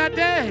through that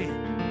day.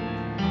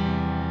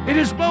 It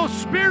is both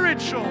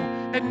spiritual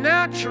and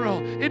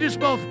natural. It is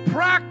both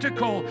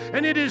practical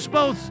and it is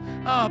both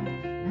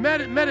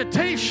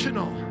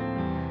meditational.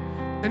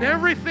 And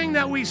everything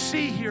that we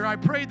see here, I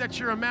pray that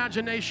your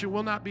imagination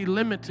will not be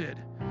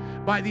limited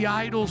by the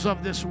idols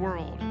of this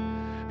world.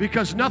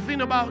 Because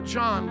nothing about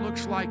John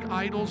looks like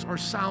idols or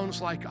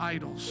sounds like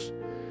idols.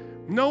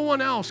 No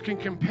one else can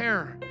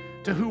compare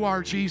to who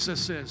our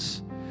Jesus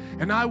is.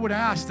 And I would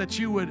ask that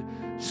you would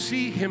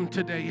see him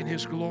today in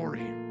his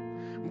glory.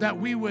 That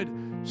we would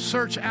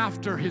search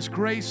after his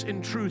grace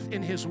and truth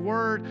in his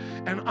word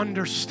and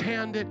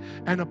understand it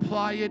and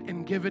apply it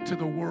and give it to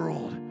the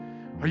world.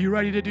 Are you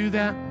ready to do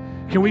that?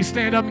 Can we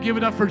stand up and give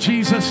it up for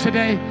Jesus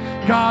today?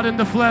 God in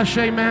the flesh,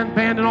 amen.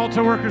 Band and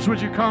altar workers,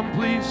 would you come,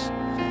 please?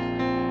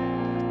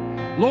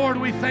 Lord,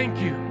 we thank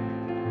you.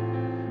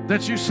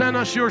 that you sent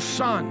us your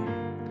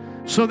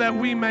Son so that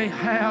we may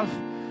have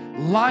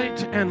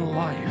light and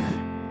life.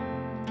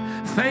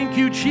 Thank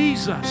you,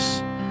 Jesus,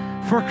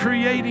 for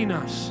creating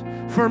us,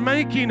 for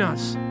making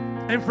us,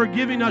 and for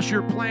giving us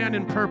your plan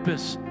and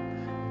purpose.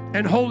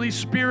 And Holy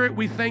Spirit,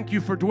 we thank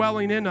you for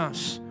dwelling in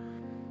us.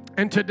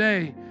 And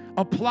today,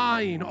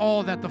 applying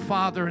all that the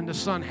Father and the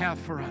Son have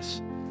for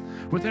us.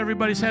 With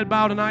everybody's head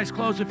bowed and eyes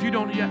closed, if you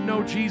don't yet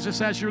know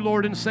Jesus as your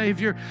Lord and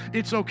Savior,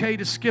 it's okay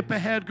to skip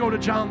ahead. Go to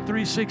John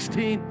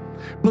 3:16.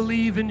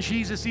 Believe in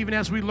Jesus, even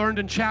as we learned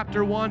in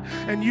chapter 1,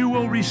 and you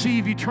will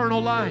receive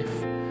eternal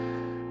life.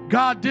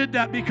 God did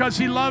that because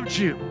He loved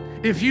you.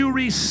 If you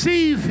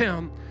receive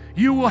Him,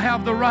 you will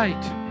have the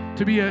right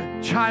to be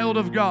a child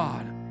of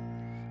God.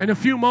 In a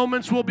few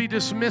moments, we'll be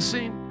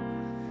dismissing.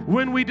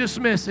 When we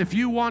dismiss, if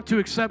you want to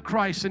accept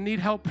Christ and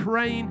need help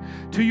praying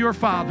to your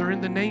Father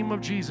in the name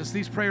of Jesus,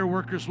 these prayer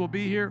workers will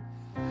be here.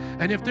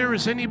 And if there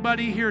is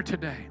anybody here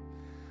today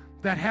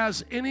that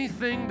has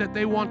anything that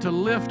they want to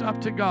lift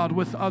up to God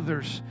with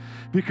others,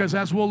 because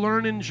as we'll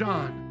learn in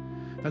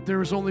John, that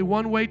there is only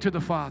one way to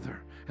the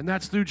Father, and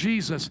that's through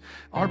Jesus.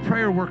 Our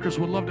prayer workers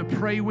would love to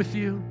pray with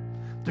you,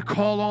 to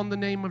call on the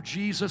name of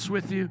Jesus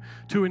with you,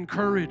 to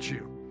encourage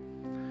you.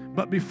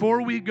 But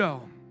before we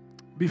go,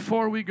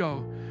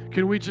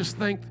 can we just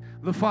thank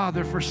the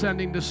Father for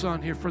sending the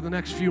Son here for the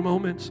next few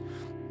moments?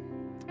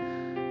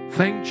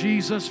 Thank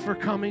Jesus for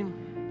coming.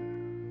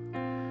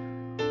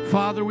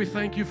 Father, we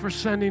thank you for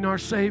sending our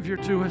Savior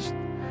to us.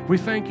 We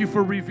thank you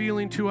for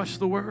revealing to us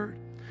the Word.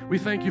 We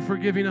thank you for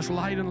giving us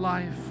light and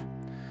life.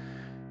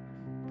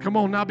 Come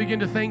on, now begin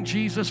to thank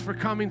Jesus for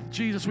coming.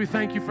 Jesus, we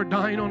thank you for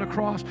dying on a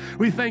cross.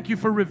 We thank you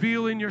for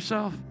revealing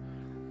yourself,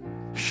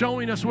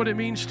 showing us what it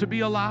means to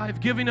be alive,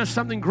 giving us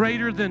something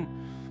greater than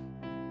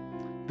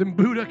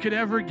Buddha could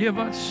ever give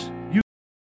us.